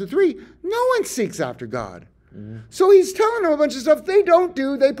Romans chapter 3, no one seeks after God. Mm-hmm. So he's telling them a bunch of stuff they don't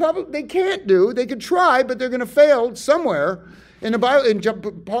do, they can't do. They could try, but they're going to fail somewhere. In the Bible,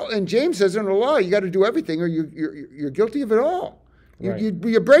 and James says in the law, you got to do everything, or you're guilty of it all. Right.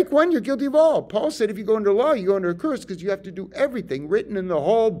 You break one, you're guilty of all. Paul said if you go under law, you go under a curse because you have to do everything written in the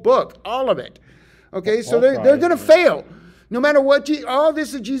whole book, all of it. Okay, so they're going to fail. No matter what, all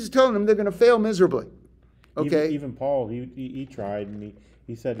this is Jesus telling them, they're going to fail miserably. Okay. Even Paul, he tried, and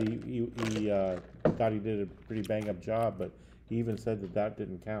he said he thought he did a pretty bang-up job, but he even said that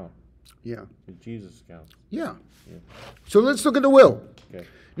didn't count. Yeah. Jesus counts. Yeah. So let's look at the will. Okay.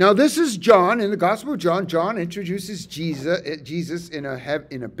 Now this is John, in the Gospel of John. John introduces Jesus in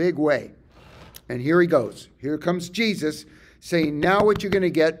a big way. And here he goes. Here comes Jesus saying, now what you're going to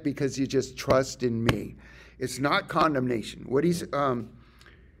get because you just trust in me. It's not condemnation. We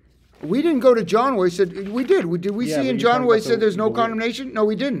didn't go to John where he said, we did. Did we see in John where he said there's no condemnation? No,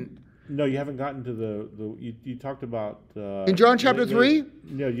 we didn't. No, you haven't gotten to you talked about... in John chapter 3?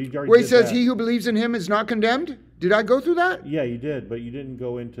 No, you already where he says, that. He who believes in him is not condemned? Did I go through that? Yeah, you did, but you didn't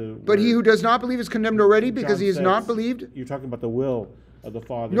go into... But he who does not believe is condemned already because John he has 6, not believed? You're talking about the will of the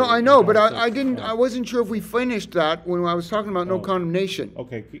Father. No, I know, but John 6. I wasn't sure if we finished that when I was talking about no condemnation.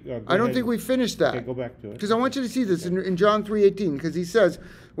 Okay. I don't think we finished that. Okay, go back to it. Because I want you to see this in John 3:18, because he says,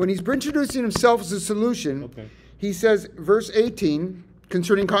 when he's introducing himself as a solution, he says, verse 18,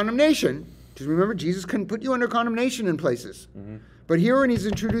 concerning condemnation, because remember, Jesus couldn't put you under condemnation in places. Mm-hmm. But here when he's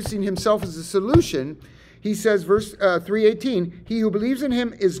introducing himself as a solution, he says, verse 3:18, he who believes in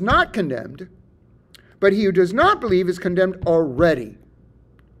him is not condemned, but he who does not believe is condemned already.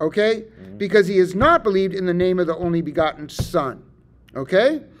 Okay? Mm-hmm. Because he has not believed in the name of the only begotten Son.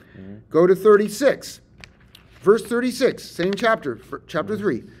 Okay? Mm-hmm. Go to 36. Verse 36, same chapter, chapter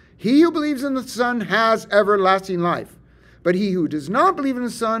 3. He who believes in the Son has everlasting life. But he who does not believe in the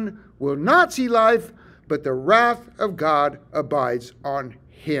Son will not see life, but the wrath of God abides on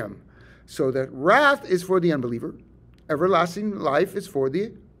him. So that wrath is for the unbeliever. Everlasting life is for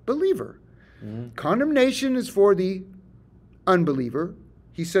the believer. Mm-hmm. Condemnation is for the unbeliever.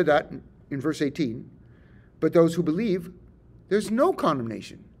 He said that in verse 18. But those who believe, there's no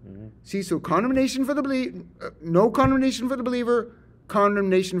condemnation. Mm-hmm. See, so condemnation for the no condemnation for the believer,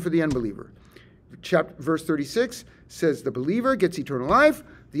 condemnation for the unbeliever. Verse 36 says the believer gets eternal life,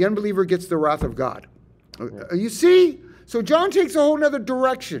 the unbeliever gets the wrath of God. Right. You see, So John takes a whole nother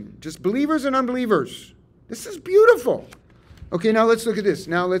direction. Just believers and unbelievers. This is beautiful. Okay, now let's look at this.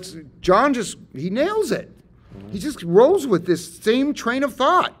 John he nails it. He just rolls with this same train of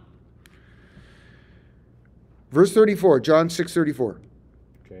thought. Verse 34, John 6:34.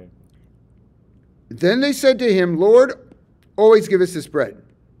 Okay. Then they said to him, Lord, always give us this bread.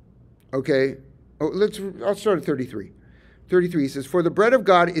 Okay. I'll start at 33. 33, he says, for the bread of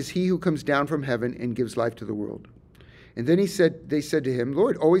God is he who comes down from heaven and gives life to the world. And then they said to him,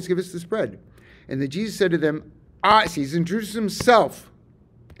 Lord, always give us this bread. And then Jesus said to them, he's introducing himself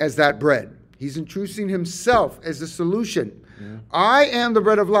as that bread. He's introducing himself as the solution. Yeah. I am the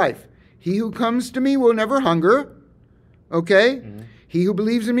bread of life. He who comes to me will never hunger. Okay? Mm-hmm. He who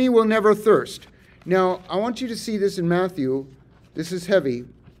believes in me will never thirst. Now, I want you to see this in Matthew. This is heavy.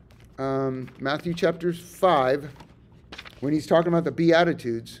 Matthew chapter 5, when he's talking about the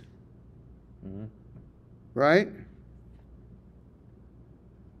Beatitudes. Mm-hmm. Right?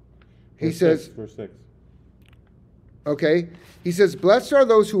 He says, verse 6. Okay. He says, blessed are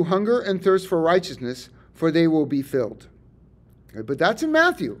those who hunger and thirst for righteousness, for they will be filled. Okay, but that's in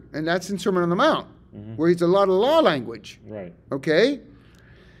Matthew, and that's in Sermon on the Mount, where he's a lot of law language. Right. Okay?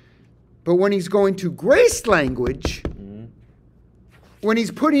 But when he's going to grace language, when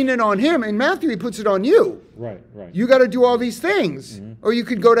he's putting it on him, in Matthew he puts it on you. Right. You got to do all these things, or you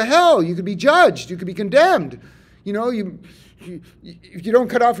could go to hell. You could be judged. You could be condemned. You know, if you don't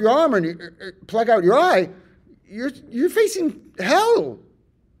cut off your arm and you plug out your eye, you're facing hell.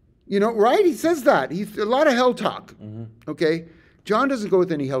 You know, right? He says that. He's a lot of hell talk. Okay? John doesn't go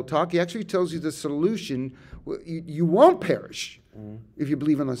with any hell talk. He actually tells you the solution. You won't perish if you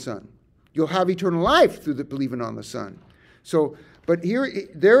believe in the Son. You'll have eternal life through the believing on the Son. So, but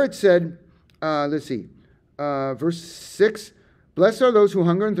there it said, let's see, verse 6, blessed are those who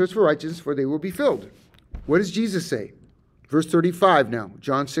hunger and thirst for righteousness, for they will be filled. What does Jesus say? Verse 35 now,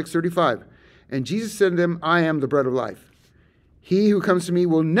 John 6:35. And Jesus said to them, I am the bread of life. He who comes to me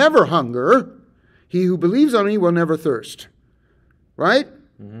will never hunger. He who believes on me will never thirst. Right?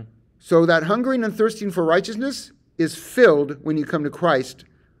 So that hungering and thirsting for righteousness is filled when you come to Christ,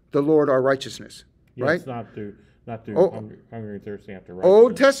 the Lord our righteousness. Yeah, right? It's not through hungry and thirsting after righteousness.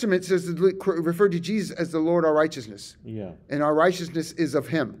 Old Testament says referred to Jesus as the Lord our righteousness. Yeah. And our righteousness is of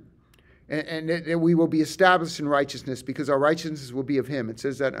him. And we will be established in righteousness because our righteousness will be of him. It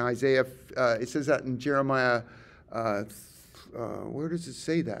says that in Isaiah. It says that in Jeremiah. Where does it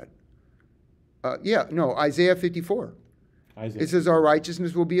say that? Isaiah 54. It says our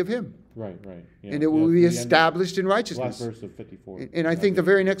righteousness will be of him. Right. Yeah. And it will be established in righteousness. Last verse of 54. And I think the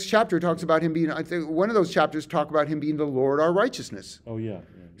very next chapter talks about him being, I think one of those chapters talk about him being the Lord our righteousness. Oh, yeah.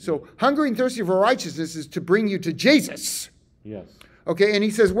 So hungry and thirsty for righteousness is to bring you to Jesus. Yes. Okay, and he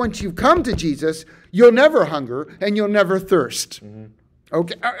says once you come to Jesus, you'll never hunger and you'll never thirst.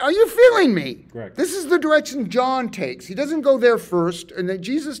 Okay, are you feeling me? Correct. This is the direction John takes. He doesn't go there first, and then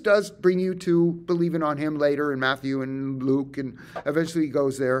Jesus does bring you to believing on him later in Matthew and Luke, and eventually he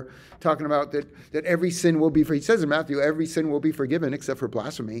goes there, talking about that every sin will be, he says in Matthew, every sin will be forgiven except for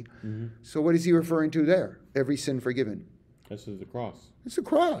blasphemy. So what is he referring to there? Every sin forgiven. This is the cross. It's the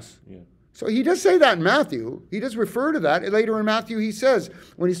cross. Yeah. So he does say that in Matthew. He does refer to that. Later in Matthew he says,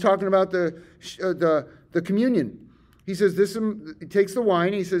 when he's talking about the communion, he says, he takes the wine,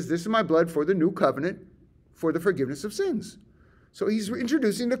 and he says, this is my blood for the new covenant, for the forgiveness of sins. So he's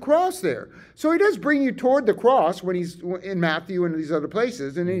introducing the cross there. So he does bring you toward the cross when he's in Matthew and these other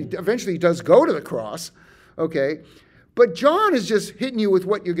places, and he eventually does go to the cross, okay? But John is just hitting you with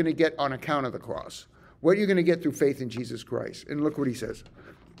what you're going to get on account of the cross, what you're going to get through faith in Jesus Christ. And look what he says.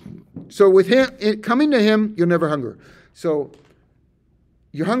 So with him, coming to him, you'll never hunger. So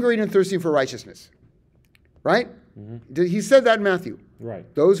you're hungering and thirsting for righteousness, right? He said that in Matthew.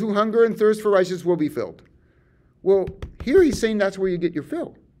 Right. Those who hunger and thirst for righteousness will be filled. Well, here he's saying that's where you get your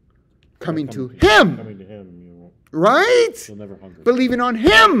fill. Coming to him. Coming to him, you won't. Right? You'll never hunger. Believing on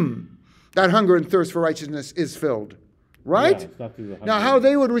him, that hunger and thirst for righteousness is filled. Right? Yeah, it's not through the hunger. Now, how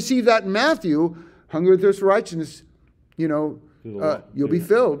they would receive that in Matthew, hunger and thirst for righteousness, you'll be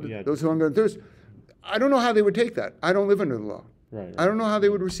filled. Yeah. Those who hunger and thirst. I don't know how they would take that. I don't live under the law. Right. I don't know how they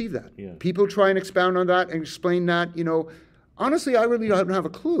would receive that. Yeah. People try and expound on that and explain that. Honestly, I really don't have a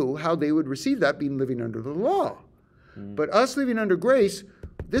clue how they would receive that being living under the law. But us living under grace,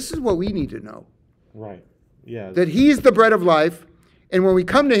 this is what we need to know. Right. Yeah. That he's the bread of life, and when we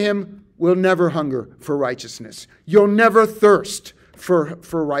come to him, we'll never hunger for righteousness. You'll never thirst for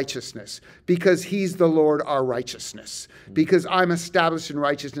righteousness, because he's the Lord our righteousness. Because I'm established in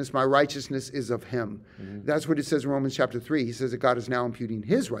righteousness, my righteousness is of him. That's what it says in Romans chapter 3. He says that God is now imputing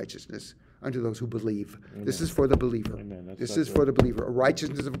his righteousness unto those who believe. Amen. This is for the believer. Amen. This is for the believer. A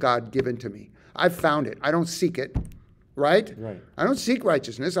righteousness of God given to me. I've found it. I don't seek it. Right? Right. I don't seek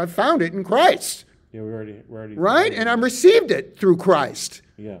righteousness. I found it in Christ. Yeah, we're already Right? And I received it through Christ.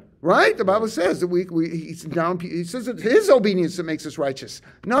 Yeah. Right? The Bible says that he says that his obedience that makes us righteous,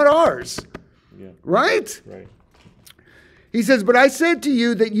 not ours. Yeah. Right? Right. He says, but I said to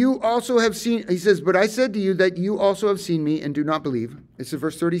you that you also have seen, he says, but I said to you that you also have seen me and do not believe. This is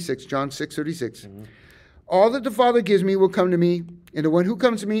verse 36, John 6:36. Mm-hmm. All that the Father gives me will come to me, and the one who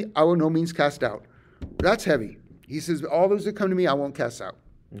comes to me, I will no means cast out. That's heavy. He says, all those that come to me, I won't cast out.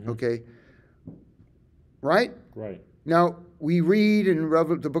 Mm-hmm. Okay? Right? Right. Now, we read in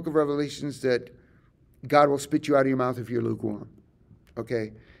the book of Revelations that God will spit you out of your mouth if you're lukewarm. Okay?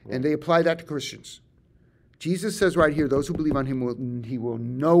 Right. And they apply that to Christians. Jesus says right here, those who believe on him, he will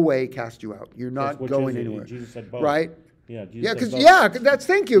no way cast you out. You're not going anywhere. Jesus said both. Right? Yeah,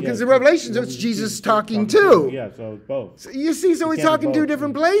 thank you, because the Revelations, it's Jesus talking too. Yeah, so both. So you see, so he's talking two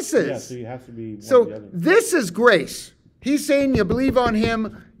different places. Yeah, so you have to be one so or the other. This is grace. He's saying you believe on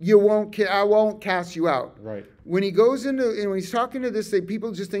him, I won't cast you out. Right. When he goes into, and when he's talking to this,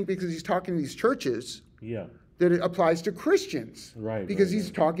 people just think because he's talking to these churches, yeah, that it applies to Christians. Right. Because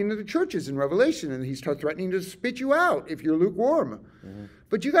he's talking to the churches in Revelation, and he's threatening to spit you out if you're lukewarm. Mm-hmm.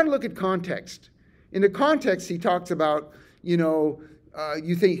 But you got to look at context. In the context, he talks about,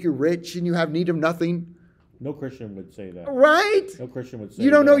 you think you're rich and you have need of nothing. No Christian would say that. Right? No Christian would say you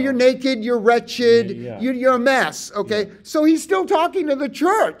don't know you're naked, you're wretched, you're a mess. Okay? Yeah. So he's still talking to the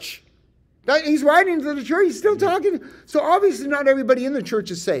church. He's writing to the church. He's still talking. So obviously not everybody in the church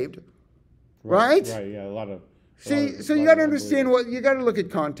is saved. Right? Right, yeah, a lot of. So you got to understand you got to look at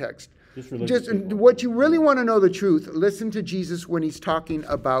context. Just what you really want to know the truth, listen to Jesus when he's talking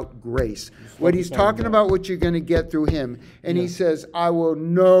about grace. When he's talking about what you're going to get through him. And he says, I will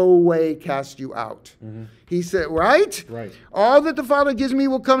no way cast you out. Mm-hmm. He said, right? Right. All that the Father gives me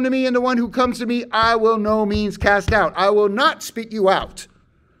will come to me, and the one who comes to me, I will no means cast out. I will not spit you out.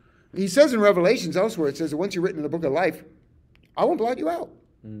 He says in Revelations elsewhere, it says that once you're written in the book of life, I won't blot you out.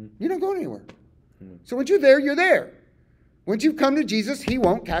 Mm-hmm. You're not going anywhere. Mm-hmm. So once you're there, you're there. Once you've come to Jesus, he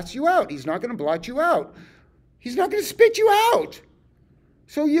won't cast you out. He's not going to blot you out. He's not going to spit you out.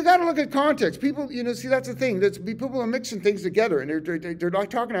 So you got to look at context. People, see, that's the thing. People are mixing things together, and they're not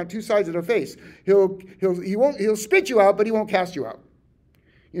talking out two sides of their face. He'll spit you out, but he won't cast you out.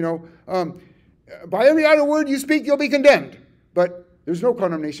 By every idle word you speak, you'll be condemned. But there's no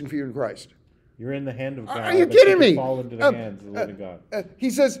condemnation for you in Christ. You're in the hand of God. Are you kidding me? Fall into the hands of the living God.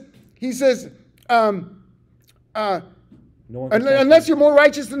 He says. Unless you're more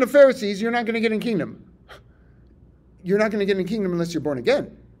righteous than the Pharisees, you're not going to get in kingdom. You're not going to get in kingdom unless you're born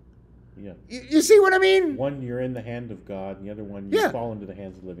again. Yeah. You see what I mean? One, you're in the hand of God, and the other one, you fall into the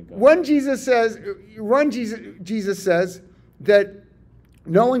hands of the living God. Jesus says that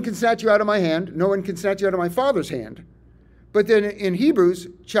no one can snatch you out of my hand, no one can snatch you out of my Father's hand. But then in Hebrews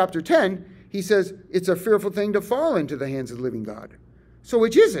chapter 10, he says it's a fearful thing to fall into the hands of the living God. So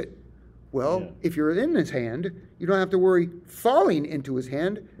which is it? Well, if you're in his hand, you don't have to worry falling into his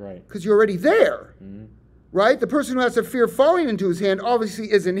hand, right? Because you're already there, right? The person who has to fear falling into his hand obviously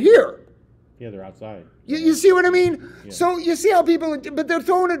isn't here. Yeah, they're outside. You see what I mean? Yeah. So you see how people, but they're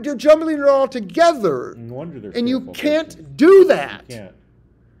jumbling it all together. No wonder they're and you can't do that. You can't.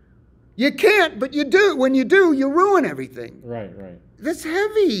 You can't, but you do. When you do, you ruin everything. Right. That's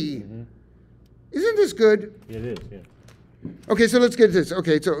heavy. Mm-hmm. Isn't this good? It is, yeah. Okay, so let's get this.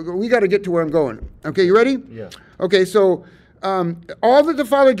 Okay, so we got to get to where I'm going. Okay, you ready? Yeah. Okay, so all that the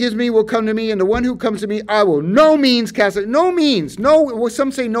Father gives me will come to me, and the one who comes to me, I will no means cast out. No means. No,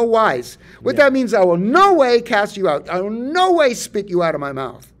 some say no wise. What that means, I will no way cast you out. I will no way spit you out of my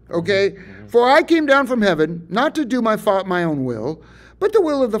mouth. Okay? Mm-hmm. For I came down from heaven, not to do my own will, but the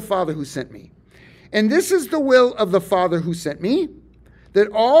will of the Father who sent me. And this is the will of the Father who sent me,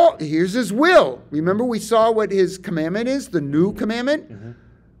 here's his will. Remember we saw what his commandment is, the new commandment? Mm-hmm.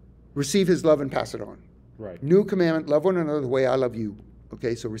 Receive his love and pass it on. Right. New commandment, love one another the way I love you.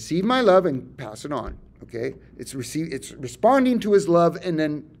 Okay, so receive my love and pass it on. Okay? It's responding to his love, and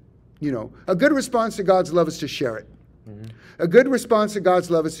then, a good response to God's love is to share it. Mm-hmm. A good response to God's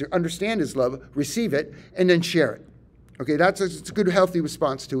love is to understand his love, receive it, and then share it. Okay, it's a good, healthy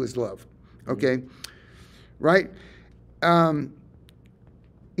response to his love. Okay? Mm-hmm. Right?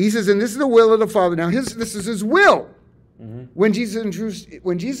 He says, and this is the will of the Father. Now, this is his will. Mm-hmm. When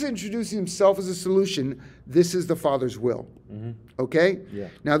Jesus introduced himself as a solution, this is the Father's will. Mm-hmm. Okay? Yeah.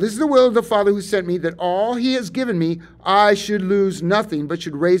 Now, this is the will of the Father who sent me, that all he has given me, I should lose nothing, but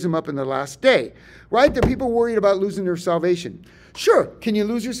should raise him up in the last day. Right? The people worried about losing their salvation. Sure, can you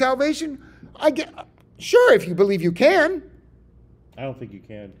lose your salvation? Sure, if you believe you can. I don't think you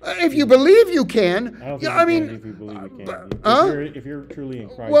can. If you believe you can. I don't think I you mean, can if you believe you can. If you're truly in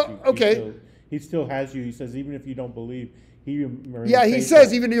Christ, well, okay. He still has you. He says, even if you don't believe, he remains Yeah, he faithful.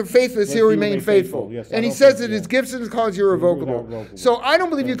 says, even if you're faithless, he'll remain faithful. Yes, and he says that his gifts and his callings are irrevocable. So I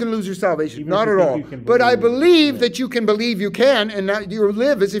don't believe you can lose your salvation. Not at all. But I believe that you can believe you can, and that you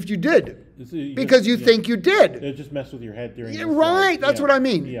live as if you did. Because you think you did. It just messed with your head during. Yeah, right. That's what I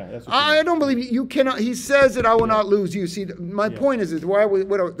mean. Yeah, that's what I don't believe you cannot. He says that I will not lose you. See, my point is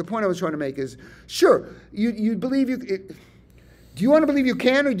the point I was trying to make is, sure, you believe you. Do you want to believe you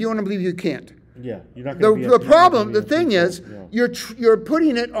can, or do you want to believe you can't? Yeah, you're not going to the problem. The thing is, you're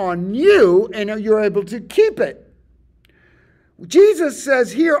putting it on you, and you're able to keep it. Jesus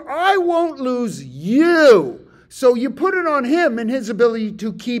says here, I won't lose you. So you put it on him and his ability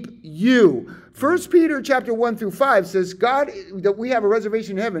to keep you. 1 Peter chapter 1 through 5 says, God, that we have a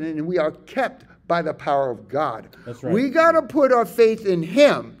reservation in heaven and we are kept by the power of God. That's right. We got to put our faith in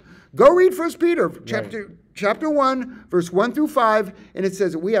him. Go read 1 Peter chapter 1, verse 1 through 5, and it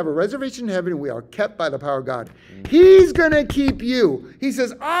says that we have a reservation in heaven and we are kept by the power of God. He's going to keep you. He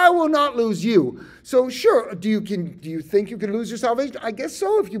says, I will not lose you. So sure, do you think you can lose your salvation? I guess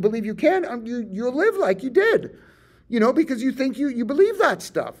so. If you believe you can, you'll live like you did. Because you think you believe that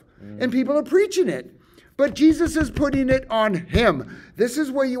stuff. And people are preaching it. But Jesus is putting it on him. This is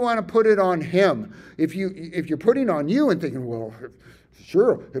where you want to put it on him. If you're putting it on you and thinking, well,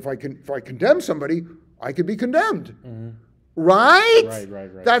 sure, if I condemn somebody, I could be condemned. Mm-hmm. Right?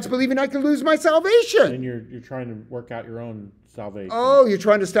 Right. That's believing I can lose my salvation. And you're trying to work out your own salvation. Oh, you're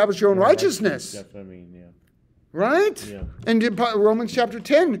trying to establish your own righteousness. That's what I mean, yeah. Right? Yeah. And in Romans chapter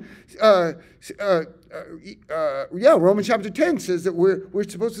 10, Romans chapter 10 says that we're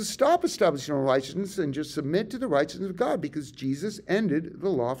supposed to stop establishing our righteousness and just submit to the righteousness of God because Jesus ended the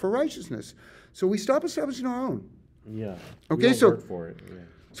law for righteousness. So we stop establishing our own. Yeah. Okay, so work for it. Yeah.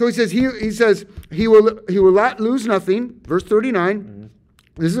 So he says he will not lose nothing. Verse 39. Mm-hmm.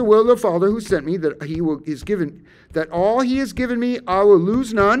 This is the will of the Father who sent me, that all he has given me I will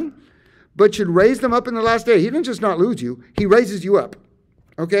lose none, but should raise them up in the last day. He didn't just not lose you, he raises you up.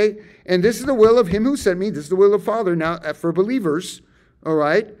 Okay? And this is the will of him who sent me. This is the will of the Father now for believers. All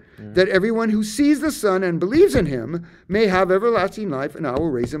right? Mm-hmm. That everyone who sees the Son and believes in him may have everlasting life, and I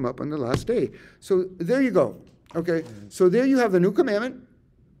will raise him up on the last day. So there you go. Okay? Mm-hmm. So there you have the new commandment.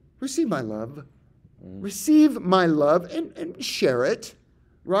 Receive my love. Mm-hmm. Receive my love and share it.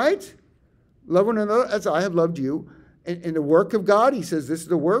 Right? Love one another as I have loved you. And the work of God, he says, this is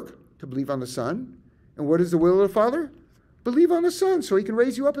the work, to believe on the Son. And what is the will of the Father? Believe on the Son so he can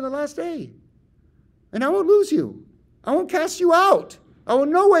raise you up in the last day. And I won't lose you. I won't cast you out. I will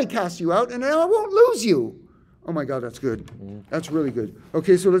no way cast you out, and I won't lose you. Oh my God, that's good. Mm-hmm. That's really good.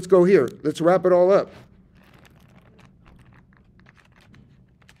 Okay, so let's go here. Let's wrap it all up.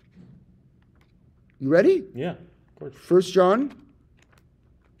 You ready? Yeah, of course. 1 John.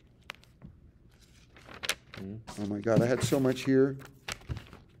 Oh my God, I had so much here.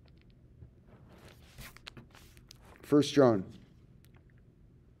 1 John.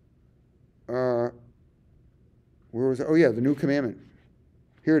 Where was it? Oh yeah, the new commandment.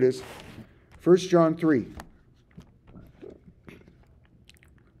 Here it is. 1 John 3.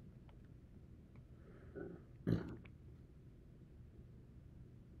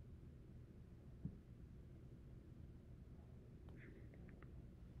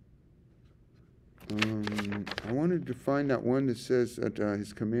 I wanted to find that one that says that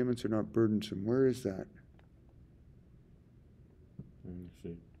his commandments are not burdensome. Where is that? Let me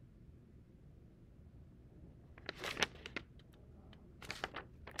see.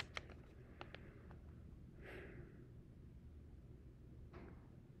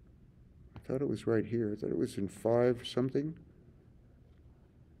 I thought it was right here. I thought it was in 5 something.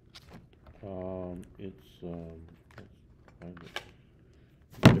 It's find it.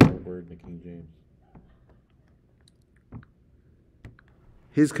 It's a different word in the King James.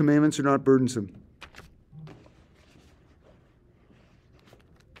 His commandments are not burdensome.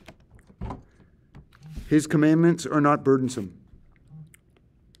 His commandments are not burdensome.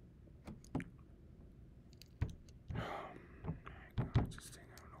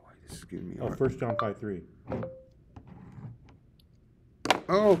 Oh, 1 John 5:3.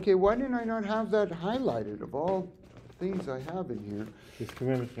 Oh, okay. Why didn't I not have that highlighted of all things I have in here? His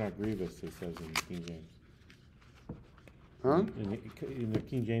commandments are not grievous, it says in the King James. Huh? In the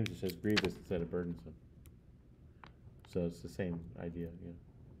King James, it says grievous instead of burdensome. So it's the same idea, yeah.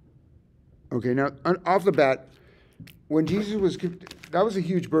 Okay, now off the bat, when Jesus was, that was a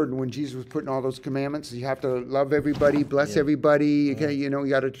huge burden when Jesus was putting all those commandments. You have to love everybody, bless everybody. Okay, you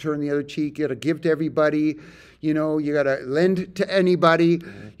got to turn the other cheek. You got to give to everybody. You got to lend to anybody.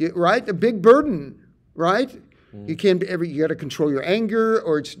 Right? A big burden. Right? You can't you got to control your anger,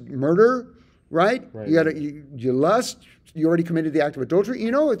 or it's murder. Right? You got to you lust. You already committed the act of adultery.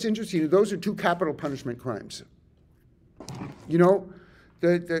 It's interesting. Those are 2 capital punishment crimes.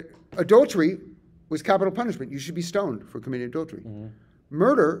 The adultery was capital punishment. You should be stoned for committing adultery.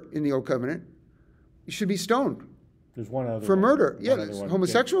 Murder in the Old Covenant, you should be stoned. There's one other for murder. One yeah, other one.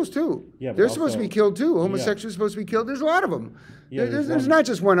 homosexuals too. Yeah, they're supposed to be killed too. Homosexuals are supposed to be killed. There's a lot of them. Yeah, there's not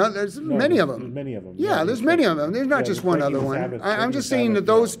just one other. There's many of them. There's many of them. Yeah, there's many of them. There's not just one other one. I'm just saying that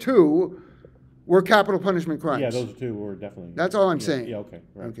those 2 were capital punishment crimes. Yeah, those 2 were definitely. That's all I'm saying. Yeah, okay.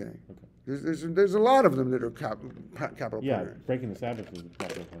 Right. Okay. There's a lot of them that are capital punishment. Yeah, breaking the Sabbath is a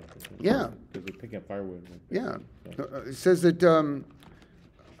capital punishment. Yeah. Because they pick up firewood. Yeah. It says that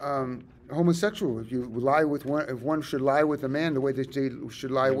homosexual, if you lie with one, if one should lie with a man the way that they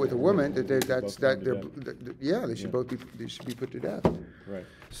should lie with a woman, they should be put to death. Right.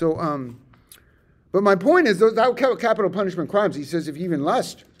 So, but my point is, those capital punishment crimes. He says, if you even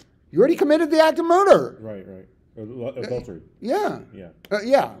lust, you already committed the act of murder. Right. Or adultery. Yeah.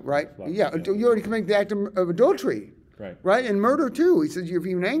 Right. Yeah. You already committed the act of adultery. Right. Right. And murder too. He says, if you're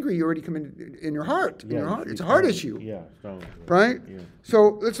even angry, you already committed in your heart. In your heart. It's a heart issue. Yeah. Strong. Right. Yeah.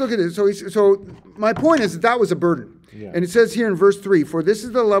 So let's look at it. So my point is that was a burden. Yeah. And it says here in verse 3, for this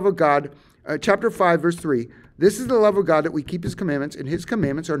is the love of God, chapter 5, verse 3, this is the love of God that we keep his commandments, and his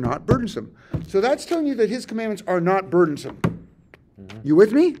commandments are not burdensome. So that's telling you that his commandments are not burdensome. You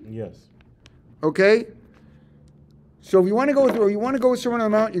with me? Yes. Okay. So if you want to go with Sermon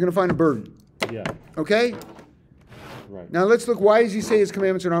on the Mount, you're going to find a burden. Yeah. Okay? Right. Now let's look, why does he say his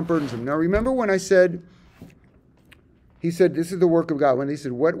commandments are not burdensome? Now remember when I said, he said, this is the work of God. When he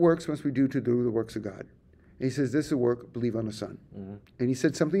said, what works must we do to do the works of God? And he says, this is the work, believe on the Son. And he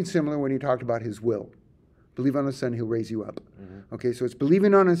said something similar when he talked about his will. Believe on the Son, he'll raise you up. Okay, so it's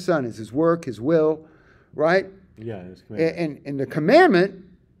believing on his Son, is his work, his will, right? Yeah, his commandment. And the commandment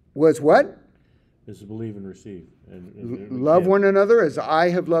was what? Is to believe and receive. Love one another as I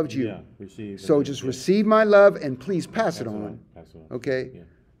have loved you. Yeah, receive. So just receive my love and please pass it on. Okay?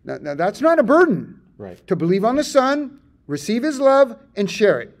 Yeah. Now that's not a burden. Right. To believe on the Son, receive his love, and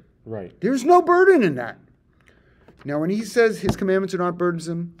share it. Right. There's no burden in that. Now when he says his commandments are not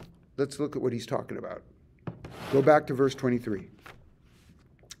burdensome, let's look at what he's talking about. Go back to verse 23.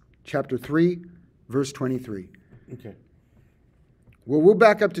 Chapter 3, verse 23. Okay. Well, we'll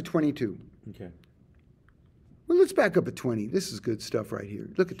back up to 22. Okay. Well, let's back up at 20. This is good stuff right here.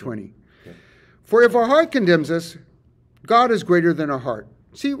 Look at 20. Okay. For if our heart condemns us, God is greater than our heart.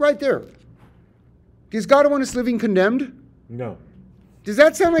 See, right there. Does God want us living condemned? No. Does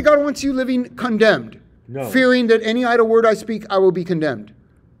that sound like God wants you living condemned? No. Fearing that any idle word I speak, I will be condemned.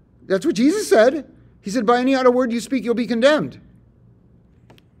 That's what Jesus said. He said, by any idle word you speak, you'll be condemned.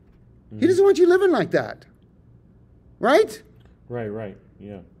 He doesn't want you living like that. Right? Right.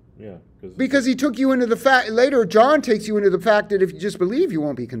 Yeah. Because he took you into the fact, later John takes you into the fact that if you just believe, you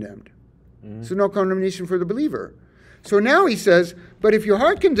won't be condemned. So no condemnation for the believer. So now he says, but if your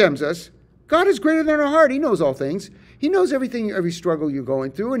heart condemns us, God is greater than our heart. He knows all things. He knows everything, every struggle you're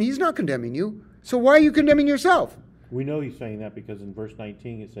going through, and he's not condemning you. So why are you condemning yourself? We know he's saying that because in verse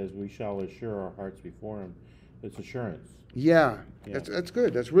 19 it says, we shall assure our hearts before him. It's assurance. Yeah. That's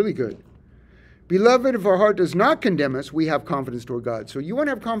good. That's really good. Beloved, if our heart does not condemn us, we have confidence toward God. So you want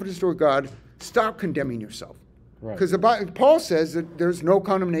to have confidence toward God, stop condemning yourself. Because Paul says that there's no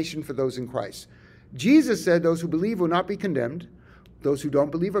condemnation for those in Christ. Jesus said those who believe will not be condemned. Those who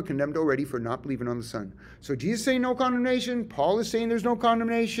don't believe are condemned already for not believing on the Son. So Jesus is saying no condemnation. Paul is saying there's no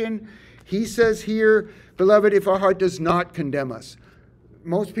condemnation. He says here, beloved, if our heart does not condemn us.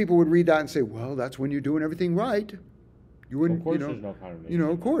 Most people would read that and say, well, that's when you're doing everything right. You wouldn't, of course there's no condemnation.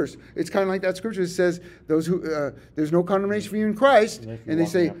 Of course. It's kind of like that scripture that says, those who there's no condemnation for you in Christ. And they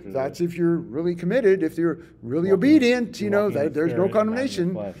say, that's if you're really committed, if you're really obedient, there's no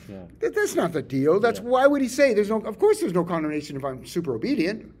condemnation. Flesh, That's not the deal. That's why would he say of course there's no condemnation if I'm super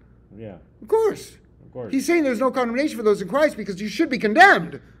obedient. Yeah. Of course. He's saying there's no condemnation for those in Christ because you should be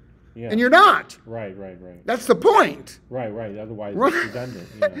condemned. Yeah. And you're not. Right. That's the point. Right. Otherwise, it's redundant.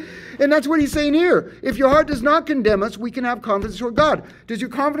 And that's what he's saying here. If your heart does not condemn us, we can have confidence toward God. Does your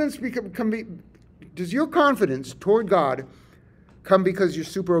confidence toward God come because you're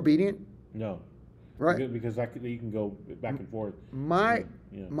super obedient? No. Right. Because you can go back and forth. My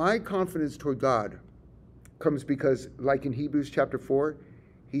confidence toward God comes because, like in Hebrews chapter 4,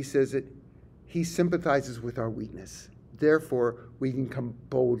 he says that he sympathizes with our weakness. Therefore, we can come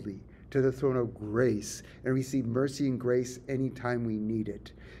boldly to the throne of grace and receive mercy and grace anytime we need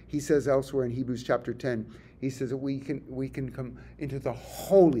it. He says elsewhere in Hebrews chapter 10, he says that we can come into the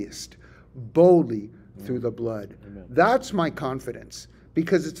holiest boldly through the blood. Amen. That's my confidence,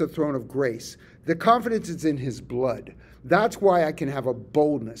 because it's a throne of grace. The confidence is in his blood. That's why I can have a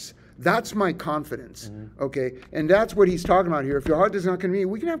boldness. That's my confidence, okay? And that's what he's talking about here. If your heart does not condemn you,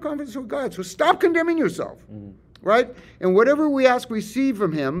 we can have confidence with God. So stop condemning yourself, right? And whatever we ask, we receive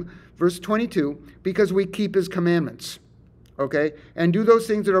from him, verse 22, because we keep his commandments, okay? And do those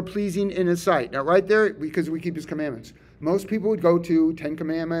things that are pleasing in his sight. Now, right there, because we keep his commandments. Most people would go to 10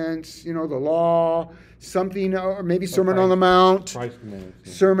 Commandments, the law, something, or maybe Sermon on the Mount. Christ commandments.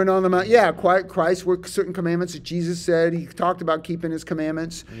 Yeah. Sermon on the Mount. Yeah, Christ were certain commandments that Jesus said. He talked about keeping his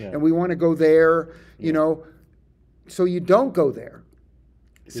commandments. Yeah. And we want to go there, So you don't go there.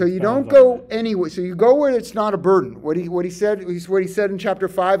 So you don't go anywhere. So you go where it's not a burden. What he said in chapter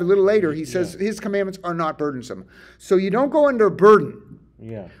 5 a little later. He says his commandments are not burdensome. So you don't go under a burden.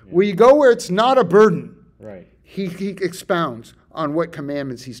 Yeah. Where you go where it's not a burden. Right. He expounds on what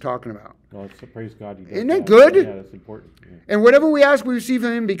commandments he's talking about. Well, praise God. Isn't that good? Yeah, that's important. Yeah. And whatever we ask, we receive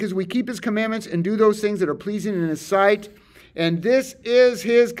from him, because we keep his commandments and do those things that are pleasing in his sight. And this is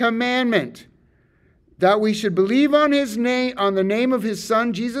his commandment, that we should believe on his name, on the name of his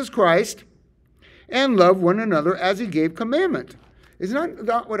Son, Jesus Christ, and love one another as he gave commandment. Isn't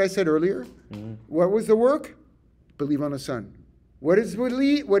that what I said earlier? Mm-hmm. What was the work? Believe on the Son. What is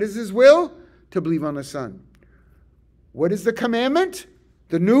his will? To believe on the Son. What is the commandment?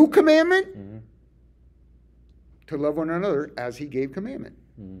 The new commandment? Mm-hmm. To love one another as he gave commandment.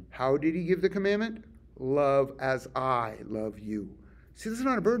 Mm-hmm. How did he give the commandment? Love as I love you. See, this is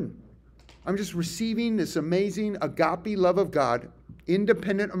not a burden. I'm just receiving this amazing agape love of God,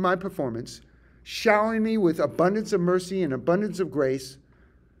 independent of my performance, showering me with abundance of mercy and abundance of grace,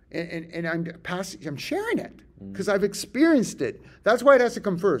 and I'm sharing it because I've experienced it. That's why it has to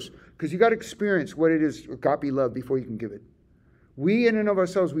come first, because you got to experience what it is, agape love, before you can give it. We, in and of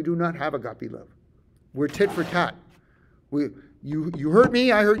ourselves, we do not have agape love. We're tit for tat. You hurt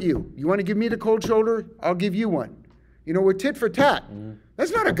me, I hurt you. You want to give me the cold shoulder? I'll give you one. We're tit for tat. Mm-hmm.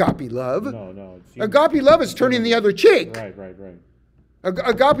 That's not agape love. No. Agape love is turning the other cheek. Right.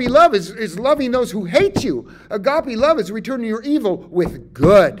 Agape love is loving those who hate you. Agape love is returning your evil with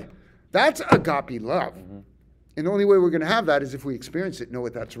good. That's agape love. Mm-hmm. And the only way we're going to have that is if we experience it, know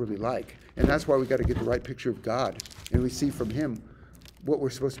what that's really like. And that's why we got to get the right picture of God and receive from him what we're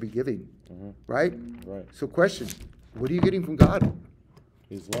supposed to be giving. Mm-hmm. Right? Right. So question, what are you getting from God?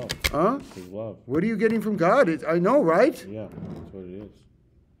 His love. Huh? His love. What are you getting from God? I know, right? Yeah, that's what it is.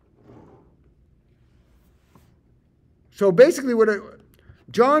 So basically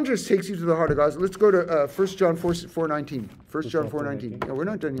John just takes you to the heart of God. Let's go to 1 John 4:19. 1 John 4:19. No, we're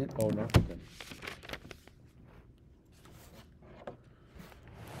not done yet. Oh, no? Okay.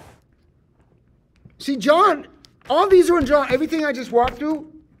 See, John, all these are in John. Everything I just walked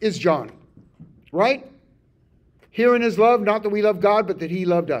through is John. Right? Herein is love, not that we love God, but that he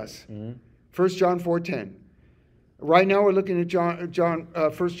loved us. Mm-hmm. 1 John 4:10. Right now we're looking at 1 John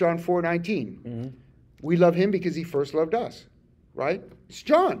 4:19. Mm-hmm. We love him because he first loved us. Right? It's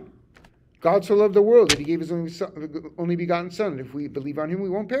John. God so loved the world that he gave his only begotten Son. If we believe on him, we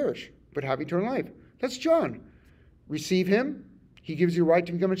won't perish, but have eternal life. That's John. Receive him. He gives you a right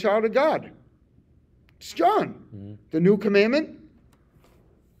to become a child of God. It's John. Mm-hmm. The new commandment,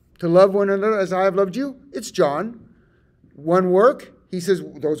 to love one another as I have loved you. It's John. One work. He says,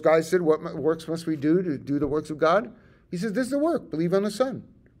 those guys said, what works must we do to do the works of God? He says, this is the work. Believe on the Son.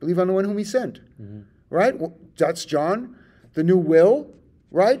 Believe on the one whom he sent. Mm-hmm. Right? Well, that's John. The new will.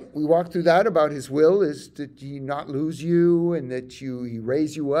 Right? We walked through that about his will is that he not lose you and that he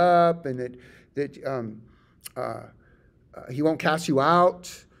raise you up and that he won't cast you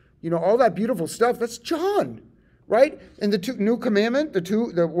out. All that beautiful stuff. That's John. Right? And the new commandment,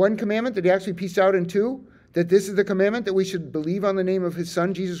 the one commandment that he actually pieced out in two, that this is the commandment, that we should believe on the name of his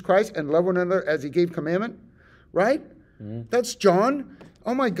Son, Jesus Christ, and love one another as he gave commandment. Right? Mm-hmm. That's John.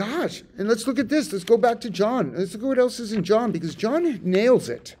 Oh my gosh. And let's look at this. Let's go back to John. Let's look at what else is in John, because John nails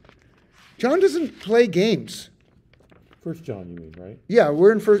it. John doesn't play games. 1 John, you mean, right? Yeah,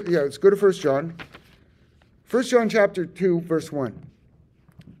 we're in first. Yeah, let's go to 1 John. 1 John chapter 2, verse 1.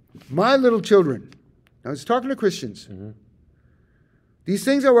 My little children. Now he's talking to Christians. Mm-hmm. These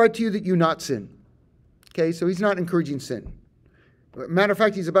things I write to you that you not sin. Okay, so he's not encouraging sin. Matter of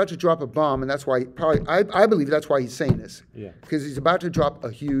fact, he's about to drop a bomb, and that's why I believe that's why he's saying this. Yeah. Because he's about to drop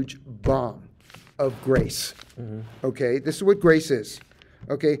a huge bomb of grace. Mm-hmm. Okay, this is what grace is.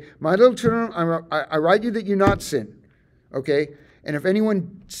 Okay, my little children, I write you that you not sin. Okay, and if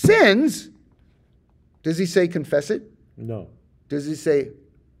anyone sins, does he say confess it? No. Does he say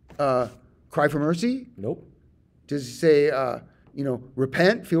cry for mercy? Nope. Does he say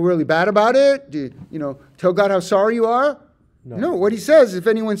repent, feel really bad about it? Tell God how sorry you are? No. What he says, if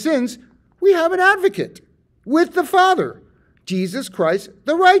anyone sins, we have an advocate with the Father, Jesus Christ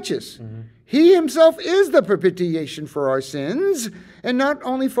the righteous. Mm-hmm. He himself is the propitiation for our sins, and not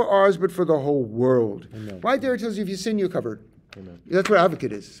only for ours, but for the whole world. Amen. Right there it tells you if you sin, you're covered. Amen. That's what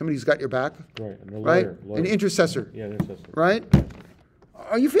advocate is. Somebody who's got your back. Right. And a lawyer. Lawyer. An intercessor. Yeah, an intercessor. Right?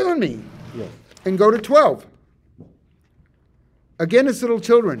 Are you feeling me? Yes. And go to 12. Again, it's little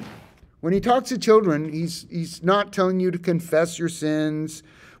children. When he talks to children, he's not telling you to confess your sins.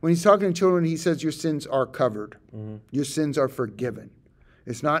 When he's talking to children, he says your sins are covered. Mm-hmm. Your sins are forgiven.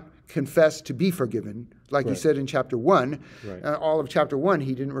 It's not confess to be forgiven, like he said in chapter 1. Right. All of chapter 1,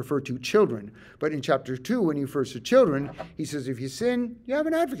 he didn't refer to children. But in chapter 2, when he refers to children, he says, if you sin, you have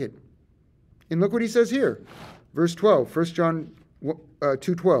an advocate. And look what he says here. Verse 12, 1 John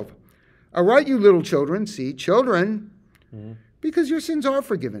 2:12. I write you little children, see, children, because your sins are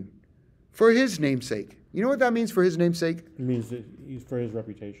forgiven for his name's sake. You know what that means, for his name's sake? It means that he's for his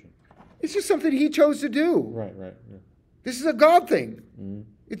reputation. It's just something he chose to do. Right, yeah. This is a God thing. Mm-hmm.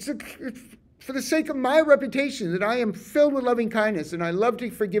 It's for the sake of my reputation, that I am filled with loving kindness and I love to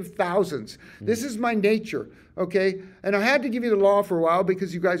forgive thousands. Mm-hmm. This is my nature, okay? And I had to give you the law for a while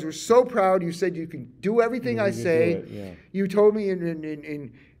because you guys were so proud. You said you can do everything I say. Yeah. You told me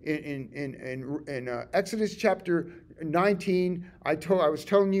in Exodus chapter 19, I was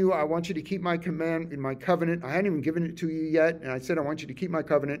telling you I want you to keep my command in my covenant. I hadn't even given it to you yet, and I said I want you to keep my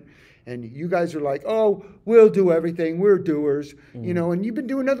covenant. And you guys are like, oh, we'll do everything. We're doers, and you've been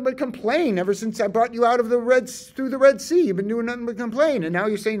doing nothing but complain ever since I brought you out of through the Red Sea. You've been doing nothing but complain, and now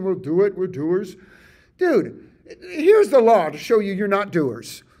you're saying we'll do it. We're doers, dude. Here's the law to show you you're not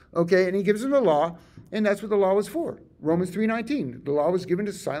doers, okay? And he gives them the law, and that's what the law was for. Romans 3:19, the law was given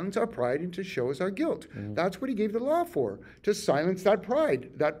to silence our pride and to show us our guilt. Mm-hmm. That's what he gave the law for, to silence that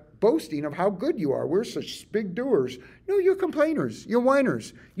pride, that boasting of how good you are. We're such big doers. No, you're complainers. You're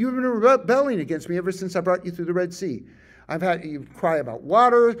whiners. You've been rebelling against me ever since I brought you through the Red Sea. You cry about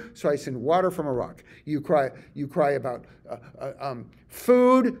water, so I send water from a rock. You cry about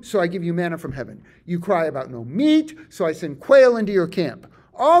food, so I give you manna from heaven. You cry about no meat, so I send quail into your camp.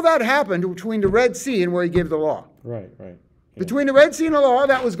 All that happened between the Red Sea and where he gave the law. Right. Yeah. Between the Red Sea and the law,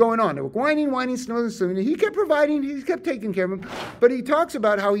 that was going on. They were whining, snowing. He kept providing, he kept taking care of them. But he talks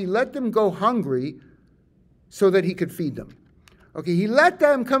about how he let them go hungry so that he could feed them. Okay, he let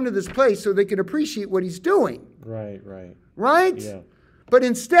them come to this place so they could appreciate what he's doing. Right. Right? Yeah. But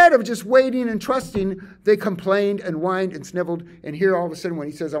instead of just waiting and trusting, they complained and whined and sniveled. And here all of a sudden when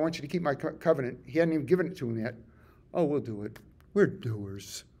he says, I want you to keep my covenant, he hadn't even given it to them yet. Oh, we'll do it. We're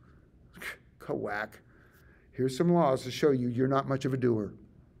doers. Kawak. Here's some laws to show you you're not much of a doer.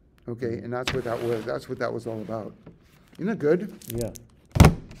 Okay, and that's what that was. That's what that was all about. Isn't that good? Yeah.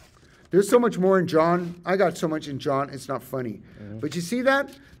 There's so much more in John. I got so much in John, it's not funny. Mm-hmm. But you see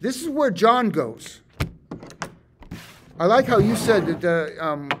that? This is where John goes. I like how you said that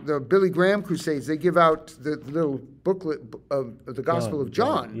the Billy Graham Crusades, they give out the little booklet of the Gospel of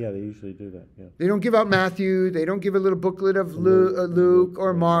John. Yeah, they usually do that. Yeah. They don't give out Matthew. They don't give a little booklet of Luke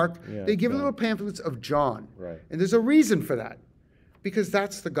or Mark. Yeah, they give little pamphlets of John. Right. And there's a reason for that, because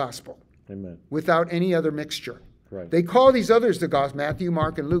that's the gospel. Amen. Without any other mixture. Right. They call these others the gospel, Matthew,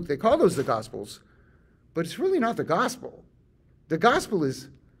 Mark, and Luke. They call those the gospels, but it's really not the gospel. The gospel is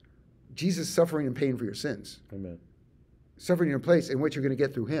Jesus suffering and paying for your sins. Amen. Suffering in your place, and what you're going to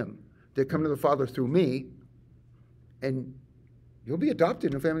get through him. They come to the Father through me, and you'll be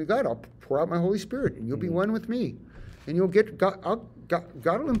adopted in the family of God. I'll pour out my Holy Spirit, and you'll be one with me. And you'll get God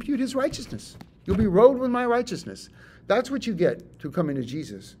will impute his righteousness. You'll be robed with my righteousness. That's what you get to come into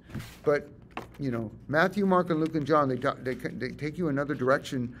Jesus. But, Matthew, Mark, and Luke, and John, they take you another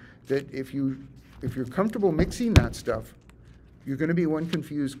direction that if you're comfortable mixing that stuff, you're going to be one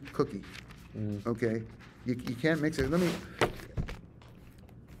confused cookie. Mm-hmm. Okay? You can't mix it.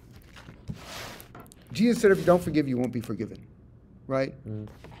 Jesus said if you don't forgive, you won't be forgiven. Right? Mm.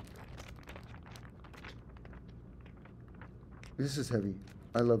 This is heavy.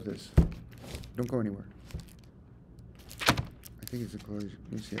 I love this. Don't go anywhere. I think it's a Colossians.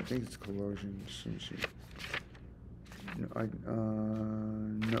 Let me see. I think it's Colossians. Let me see.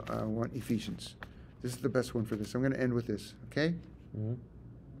 No, I want Ephesians. This is the best one for this. I'm going to end with this. Okay? Mm-hmm.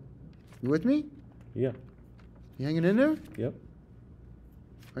 You with me? Yeah. You hanging in there? Yep.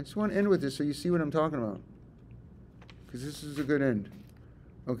 I just want to end with this so you see what I'm talking about. Because this is a good end.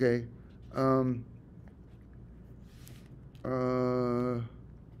 Okay.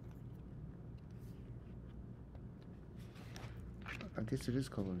 I guess it is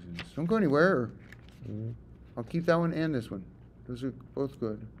Colossians. Don't go anywhere. Mhm. I'll keep that one and this one. Those are both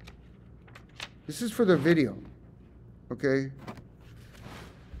good. This is for the video. Okay?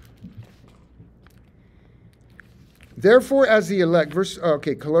 Therefore, as the elect,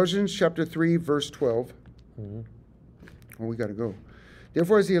 Colossians chapter 3, verse 12. Mhm. Oh, we got to go.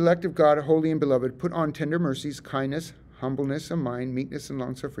 Therefore, as the elect of God, holy and beloved, put on tender mercies, kindness, humbleness of mind, meekness, and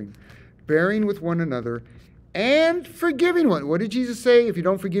long-suffering, bearing with one another, and forgiving one. What did Jesus say? If you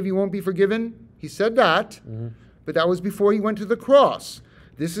don't forgive, you won't be forgiven. He said that, but that was before he went to the cross.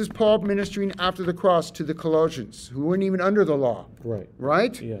 This is Paul ministering after the cross to the Colossians, who weren't even under the law. Right.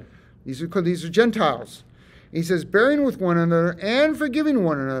 Right? Yeah. These are Gentiles. He says, bearing with one another and forgiving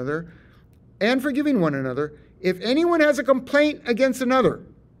one another, if anyone has a complaint against another.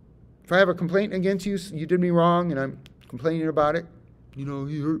 If I have a complaint against you, you did me wrong, and I'm complaining about it. You know,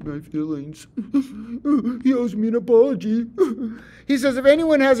 he hurt my feelings. He owes me an apology. He says, if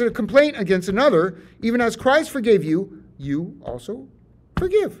anyone has a complaint against another, even as Christ forgave you, you also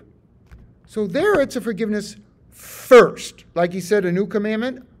forgive. So there it's a forgiveness first. Like he said, a new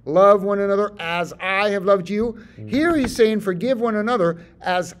commandment, love one another as I have loved you. Here he's saying, forgive one another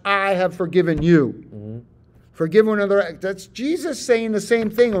as I have forgiven you. Forgive one another. That's Jesus saying the same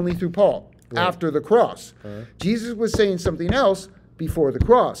thing, only through Paul, after the cross. Jesus was saying something else before the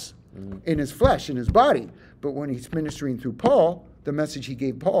cross, in his flesh, in his body. But when he's ministering through Paul, the message he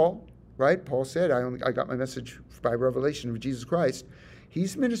gave Paul, right? Paul said, I got my message by revelation of Jesus Christ.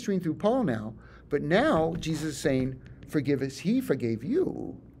 He's ministering through Paul now. But now Jesus is saying, forgive as he forgave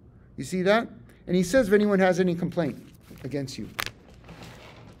you. You see that? And he says, if anyone has any complaint against you.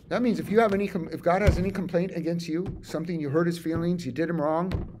 That means if God has any complaint against you, something you hurt his feelings, you did him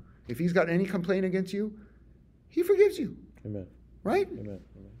wrong, if he's got any complaint against you, he forgives you. Amen. Right? Amen.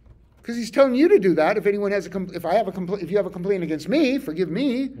 Because he's telling you to do that. If anyone has if you have a complaint against me, forgive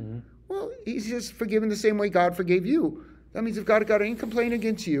me. Well, he's just forgiven the same way God forgave you. That means if God got any complaint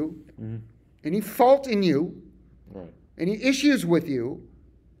against you, any fault in you, any issues with you,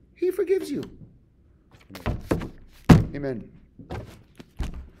 he forgives you. Amen.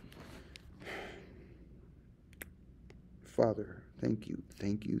 Father, thank you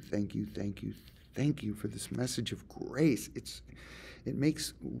for this message of grace. It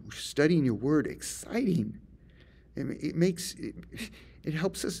makes studying your word exciting. It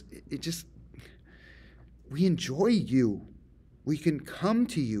helps us. We enjoy you. We can come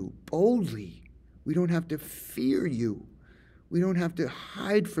to you boldly. We don't have to fear you. We don't have to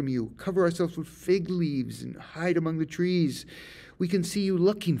hide from you, cover ourselves with fig leaves and hide among the trees. We can see you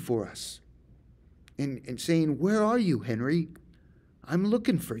looking for us and saying, where are you, Henry? I'm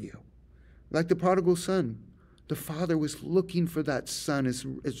looking for you. Like the prodigal son. The father was looking for that son. As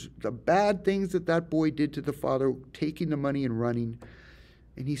the bad things that boy did to the father, taking the money and running,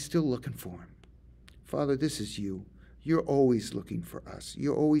 and he's still looking for him. Father, this is you. You're always looking for us.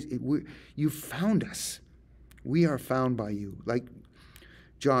 You found us. We are found by you. Like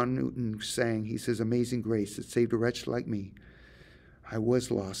John Newton sang, he says, amazing grace that saved a wretch like me. I was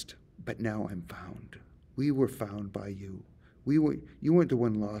lost, but now I'm found. We were found by you. You weren't the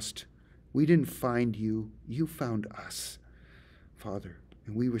one lost. We didn't find you. You found us, Father,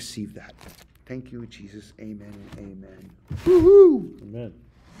 and we receive that. Thank you, Jesus. Amen and amen. Woo-hoo! Amen.